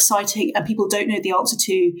new and exciting and people don't know the answer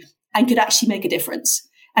to and could actually make a difference.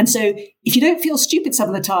 And so if you don't feel stupid some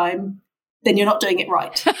of the time, then you're not doing it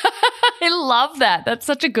right. I love that. That's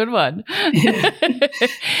such a good one.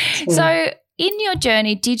 So in your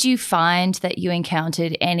journey, did you find that you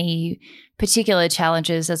encountered any particular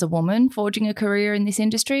challenges as a woman forging a career in this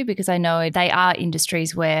industry? Because I know they are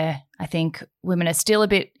industries where I think women are still a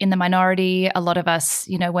bit in the minority. A lot of us,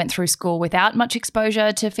 went through school without much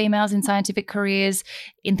exposure to females in scientific careers.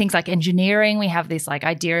 In things like engineering, we have this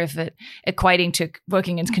idea of it equating to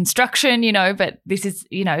working in construction, but this is,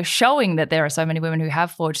 showing that there are so many women who have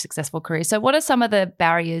forged successful careers. So what are some of the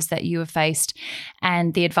barriers that you have faced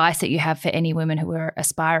and the advice that you have for any women who are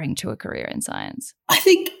aspiring to a career in science? I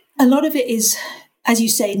think a lot of it is, as you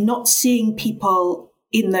say, not seeing people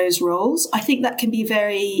in those roles. I think that can be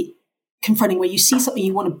very confronting, where you see something,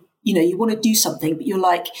 you want to do something, but you're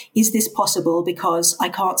like, is this possible? Because I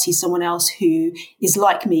can't see someone else who is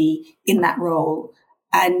like me in that role.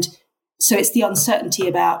 And so it's the uncertainty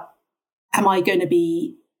about, am I going to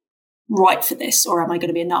be right for this? Or am I going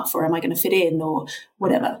to be enough? Or am I going to fit in? Or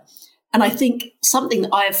whatever. And I think something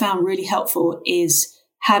that I have found really helpful is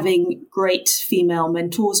having great female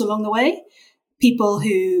mentors along the way, people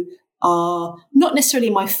who are not necessarily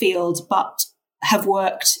in my field, but have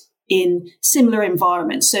worked in similar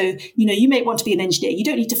environments. So, you may want to be an engineer. You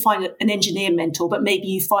don't need to find an engineer mentor, but maybe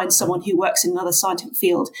you find someone who works in another scientific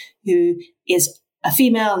field who is a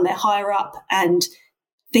female and they're higher up and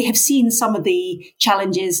they have seen some of the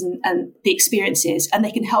challenges and the experiences, and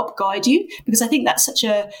they can help guide you. Because I think that's such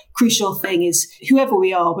a crucial thing, is whoever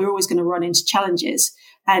we are, we're always going to run into challenges.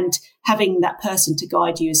 And having that person to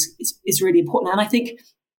guide you is really important. And I think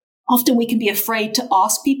often we can be afraid to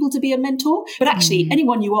ask people to be a mentor, but actually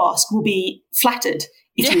anyone you ask will be flattered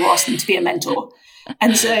if you ask them to be a mentor.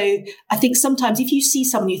 And so I think sometimes if you see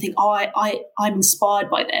someone you think, I'm inspired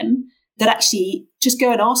by them, that actually just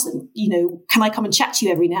go and ask them, can I come and chat to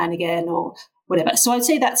you every now and again or whatever. So I'd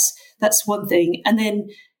say that's one thing. And then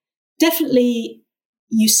definitely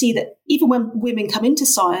you see that even when women come into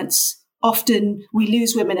science, often we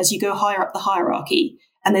lose women as you go higher up the hierarchy.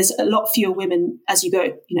 And there's a lot fewer women as you go,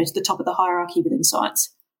 to the top of the hierarchy within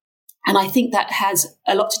science. And I think that has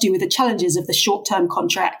a lot to do with the challenges of the short-term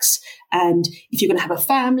contracts. And if you're going to have a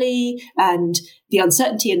family, and the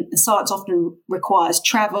uncertainty in science often requires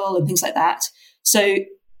travel and things like that. So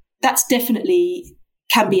that's definitely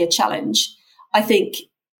can be a challenge. I think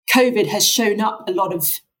COVID has shown up a lot of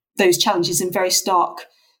those challenges in very stark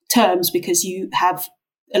terms, because you have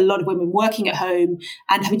a lot of women working at home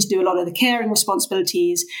and having to do a lot of the caring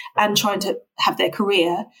responsibilities and trying to have their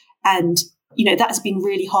career. And that has been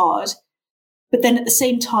really hard. But then at the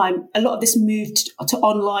same time, a lot of this move to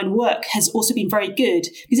online work has also been very good.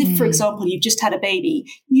 Because if, for example, you've just had a baby,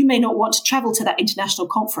 you may not want to travel to that international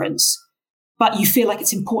conference, but you feel like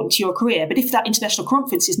it's important to your career. But if that international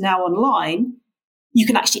conference is now online, you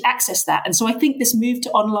can actually access that. And so I think this move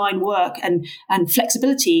to online work and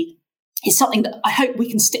flexibility is something that I hope we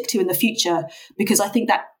can stick to in the future, because I think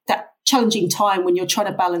that challenging time when you're trying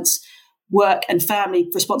to balance work and family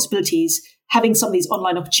responsibilities, having some of these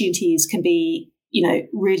online opportunities can be,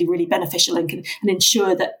 really, really beneficial and can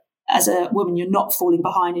ensure that as a woman, you're not falling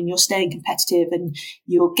behind and you're staying competitive and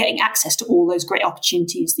you're getting access to all those great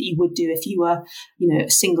opportunities that you would do if you were, a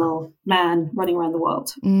single man running around the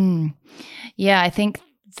world. Yeah, I think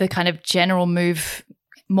the kind of general move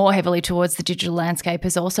more heavily towards the digital landscape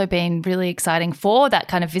has also been really exciting for that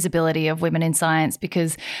kind of visibility of women in science,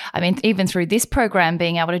 because, even through this program,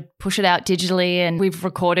 being able to push it out digitally, and we've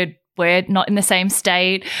recorded, we're not in the same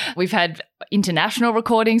state. We've had international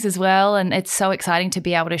recordings as well. And it's so exciting to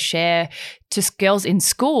be able to share to girls in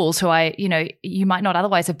schools who you might not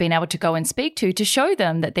otherwise have been able to go and speak to show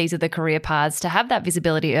them that these are the career paths, to have that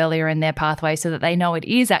visibility earlier in their pathway so that they know it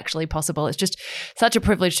is actually possible. It's just such a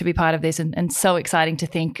privilege to be part of this, and so exciting to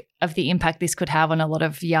think of the impact this could have on a lot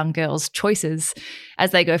of young girls' choices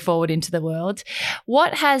as they go forward into the world.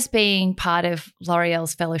 What has been part of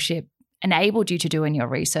L'Oreal's fellowship enabled you to do in your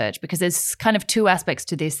research? Because there's kind of two aspects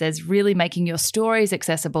to this. There's really making your stories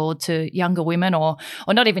accessible to younger women, or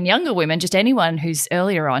not even younger women, just anyone who's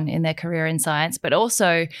earlier on in their career in science, but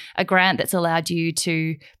also a grant that's allowed you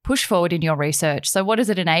to push forward in your research. So what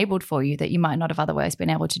has it enabled for you that you might not have otherwise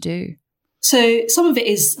been able to do? So some of it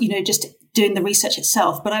is, just doing the research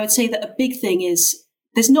itself. But I would say that a big thing is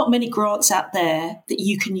there's not many grants out there that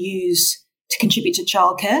you can use to contribute to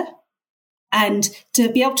childcare. And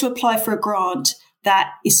to be able to apply for a grant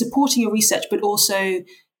that is supporting your research, but also,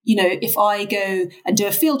 if I go and do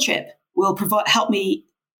a field trip, will help me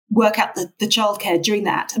work out the childcare during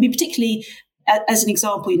that. Particularly as an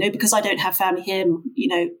example, because I don't have family here,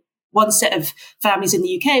 one set of families in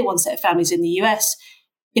the UK, one set of families in the US.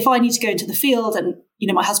 If I need to go into the field and,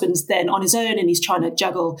 my husband's then on his own and he's trying to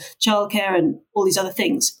juggle childcare and all these other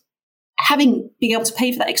things, being able to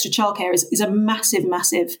pay for that extra childcare is a massive,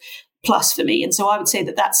 massive plus for me. And so I would say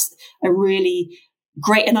that that's a really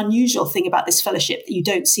great and unusual thing about this fellowship that you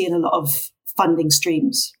don't see in a lot of funding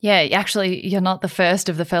streams. Yeah, actually, you're not the first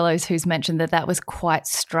of the fellows who's mentioned that was quite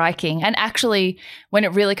striking. And actually, when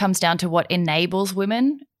it really comes down to what enables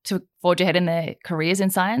women to forge ahead in their careers in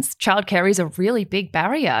science, childcare is a really big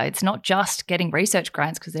barrier. It's not just getting research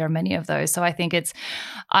grants, because there are many of those. So I think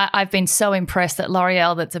I've been so impressed that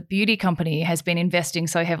L'Oreal, that's a beauty company, has been investing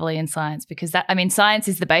so heavily in science, because science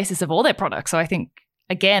is the basis of all their products. So I think,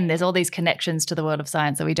 again, there's all these connections to the world of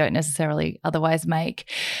science that we don't necessarily otherwise make.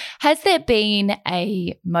 Has there been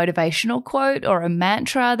a motivational quote or a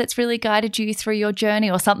mantra that's really guided you through your journey,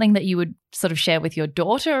 or something that you would sort of share with your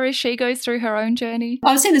daughter as she goes through her own journey?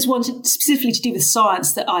 I would say there's one specifically to do with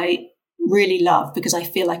science that I really love, because I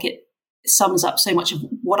feel like it sums up so much of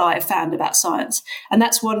what I have found about science. And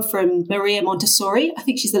that's one from Maria Montessori. I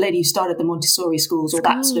think she's the lady who started the Montessori schools, or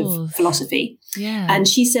that sort of philosophy. Yeah. And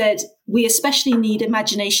she said, "We especially need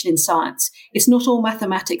imagination in science. It's not all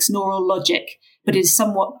mathematics nor all logic, but it is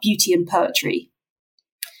somewhat beauty and poetry."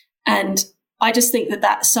 And I just think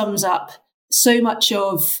that sums up so much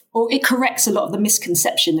of, or it corrects a lot of the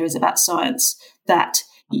misconception there is about science, that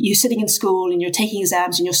you're sitting in school and you're taking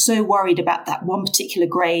exams and you're so worried about that one particular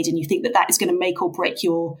grade, and you think that is going to make or break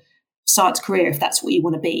your science career if that's what you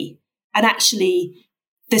want to be. And actually,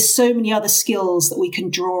 there's so many other skills that we can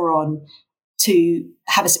draw on to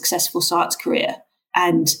have a successful science career.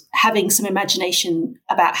 And having some imagination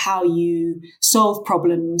about how you solve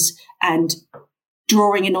problems and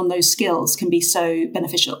drawing in on those skills can be so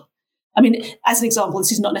beneficial. I mean, as an example,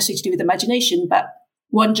 this is not necessarily to do with imagination, but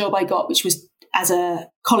one job I got, which was as a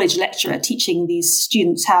college lecturer teaching these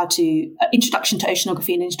students how to introduction to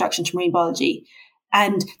oceanography and introduction to marine biology.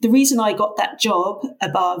 And the reason I got that job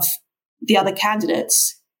above the other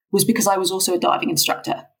candidates was because I was also a diving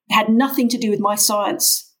instructor. It had nothing to do with my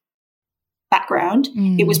science background.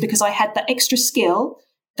 It was because I had that extra skill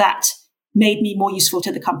that made me more useful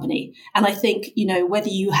to the company. And I think, whether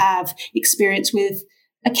you have experience with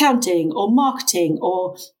accounting or marketing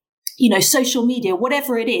or social media,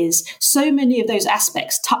 whatever it is, so many of those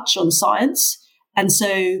aspects touch on science. And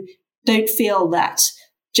so don't feel that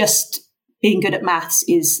just being good at maths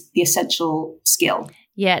is the essential skill.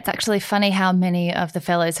 Yeah, it's actually funny how many of the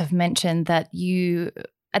fellows have mentioned that you,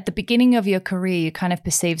 at the beginning of your career, you kind of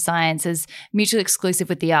perceive science as mutually exclusive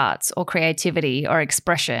with the arts or creativity or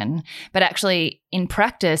expression. But actually, in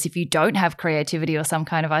practice, if you don't have creativity or some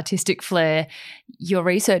kind of artistic flair, your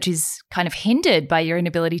research is kind of hindered by your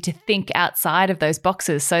inability to think outside of those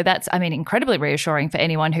boxes. So that's, incredibly reassuring for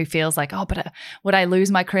anyone who feels like, but would I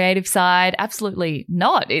lose my creative side? Absolutely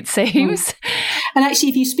not, it seems. And actually,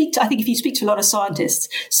 if you speak to a lot of scientists,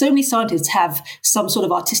 so many scientists have some sort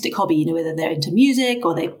of artistic hobby, whether they're into music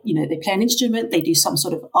or they play an instrument, they do some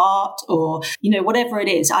sort of art or, whatever it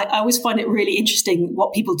is. I always find it really interesting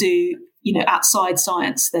what people do, outside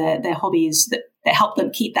science, their hobbies that help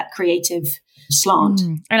them keep that creative slant.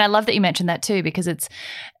 And I love that you mentioned that too, because it's,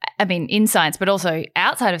 in science, but also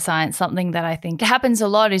outside of science, something that I think happens a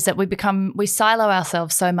lot is that we silo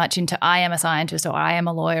ourselves so much into I am a scientist or I am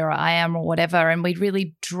a lawyer or I am or whatever, and we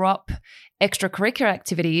really drop extracurricular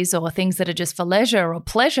activities or things that are just for leisure or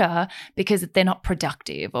pleasure because they're not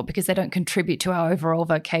productive or because they don't contribute to our overall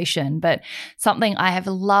vocation. But something I have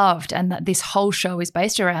loved and that this whole show is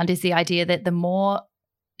based around is the idea that the more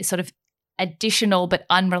sort of additional but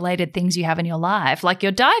unrelated things you have in your life, like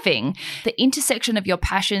your diving, the intersection of your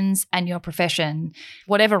passions and your profession,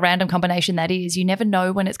 whatever random combination that is, you never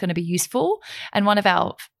know when it's going to be useful. And one of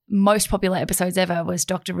our most popular episodes ever was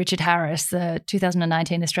Dr. Richard Harris, the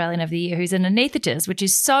 2019 Australian of the Year, who's an anaesthetist, which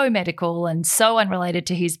is so medical and so unrelated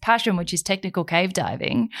to his passion, which is technical cave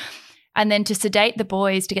diving. And then to sedate the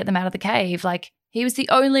boys to get them out of the cave, he was the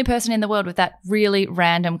only person in the world with that really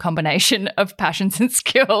random combination of passions and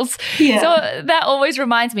skills. Yeah. So that always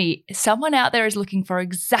reminds me, someone out there is looking for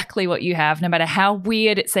exactly what you have, no matter how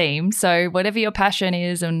weird it seems. So whatever your passion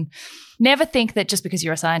is, and never think that just because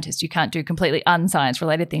you're a scientist, you can't do completely unscience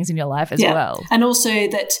related things in your life as well. And also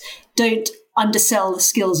that don't undersell the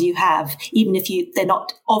skills you have, even if they're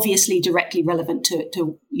not obviously directly relevant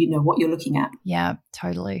to what you're looking at. Yeah,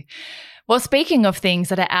 totally. Well, speaking of things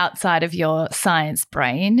that are outside of your science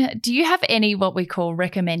brain, do you have any what we call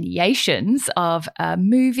recommendations of a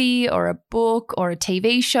movie or a book or a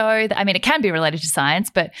TV show? It can be related to science,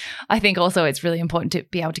 but I think also it's really important to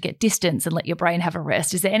be able to get distance and let your brain have a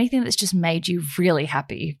rest. Is there anything that's just made you really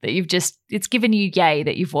happy that it's given you yay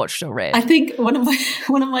that you've watched or read? I think one of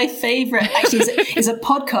my favorite actually is a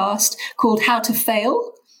podcast called How to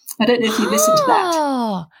Fail. I don't know if you listened to that.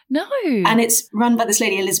 Oh, no. And it's run by this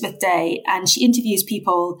lady, Elizabeth Day, and she interviews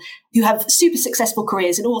people who have super successful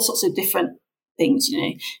careers in all sorts of different things,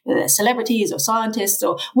 whether they're celebrities or scientists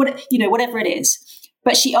or whatever it is.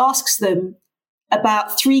 But she asks them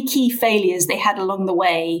about 3 key failures they had along the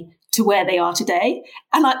way to where they are today.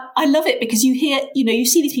 And I love it because you hear, you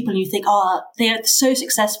see these people and you think, they're so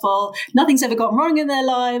successful. Nothing's ever gone wrong in their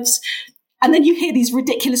lives. And then you hear these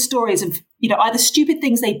ridiculous stories of, either stupid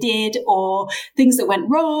things they did or things that went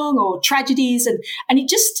wrong or tragedies. And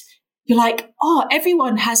you're like,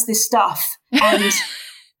 everyone has this stuff. And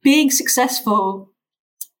being successful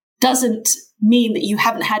doesn't mean that you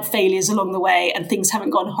haven't had failures along the way and things haven't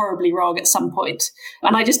gone horribly wrong at some point.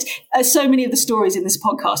 And so many of the stories in this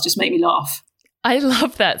podcast just make me laugh. I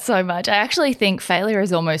love that so much. I actually think failure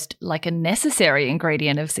is almost like a necessary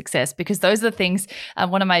ingredient of success because those are the things,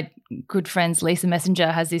 one of my good friends, Lisa Messenger,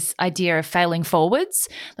 has this idea of failing forwards.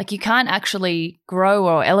 Like you can't actually grow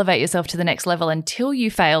or elevate yourself to the next level until you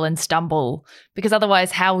fail and stumble, because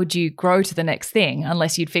otherwise how would you grow to the next thing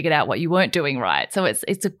unless you'd figured out what you weren't doing right? So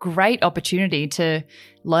it's a great opportunity to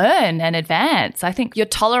learn and advance. I think your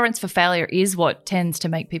tolerance for failure is what tends to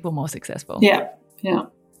make people more successful. Yeah.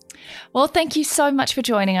 Well, thank you so much for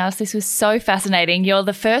joining us. This was so fascinating. You're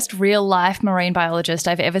the first real-life marine biologist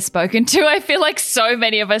I've ever spoken to. I feel like so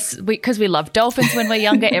many of us, because we love dolphins when we're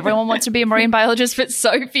younger, everyone wants to be a marine biologist, but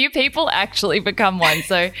so few people actually become one.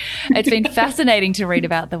 So it's been fascinating to read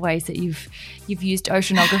about the ways that you've used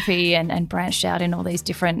oceanography and branched out in all these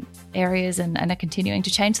different areas and are continuing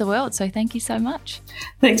to change the world. So thank you so much.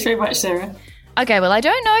 Thanks very much, Sarah. Okay, well, I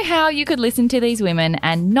don't know how you could listen to these women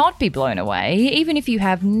and not be blown away, even if you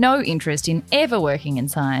have no interest in ever working in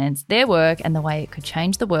science. Their work and the way it could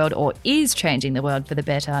change the world, or is changing the world for the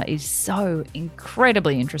better, is so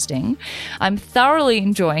incredibly interesting. I'm thoroughly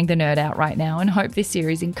enjoying the nerd out right now and hope this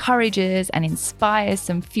series encourages and inspires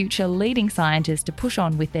some future leading scientists to push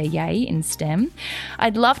on with their yay in STEM.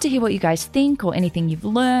 I'd love to hear what you guys think, or anything you've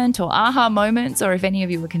learned, or aha moments, or if any of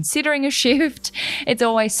you were considering a shift. It's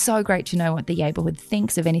always so great to know what the Neighbourhood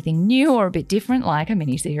thinks of anything new or a bit different, like a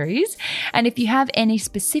mini-series. And if you have any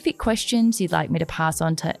specific questions you'd like me to pass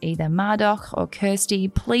on to either Marduk or Kirsty,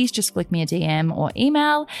 please just flick me a DM or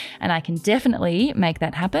email and I can definitely make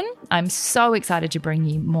that happen. I'm so excited to bring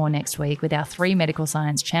you more next week with our 3 medical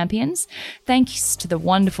science champions. Thanks to the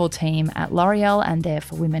wonderful team at L'Oreal and their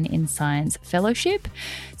For Women in Science Fellowship.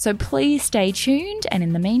 So please stay tuned, and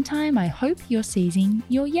in the meantime, I hope you're seizing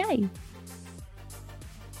your yay.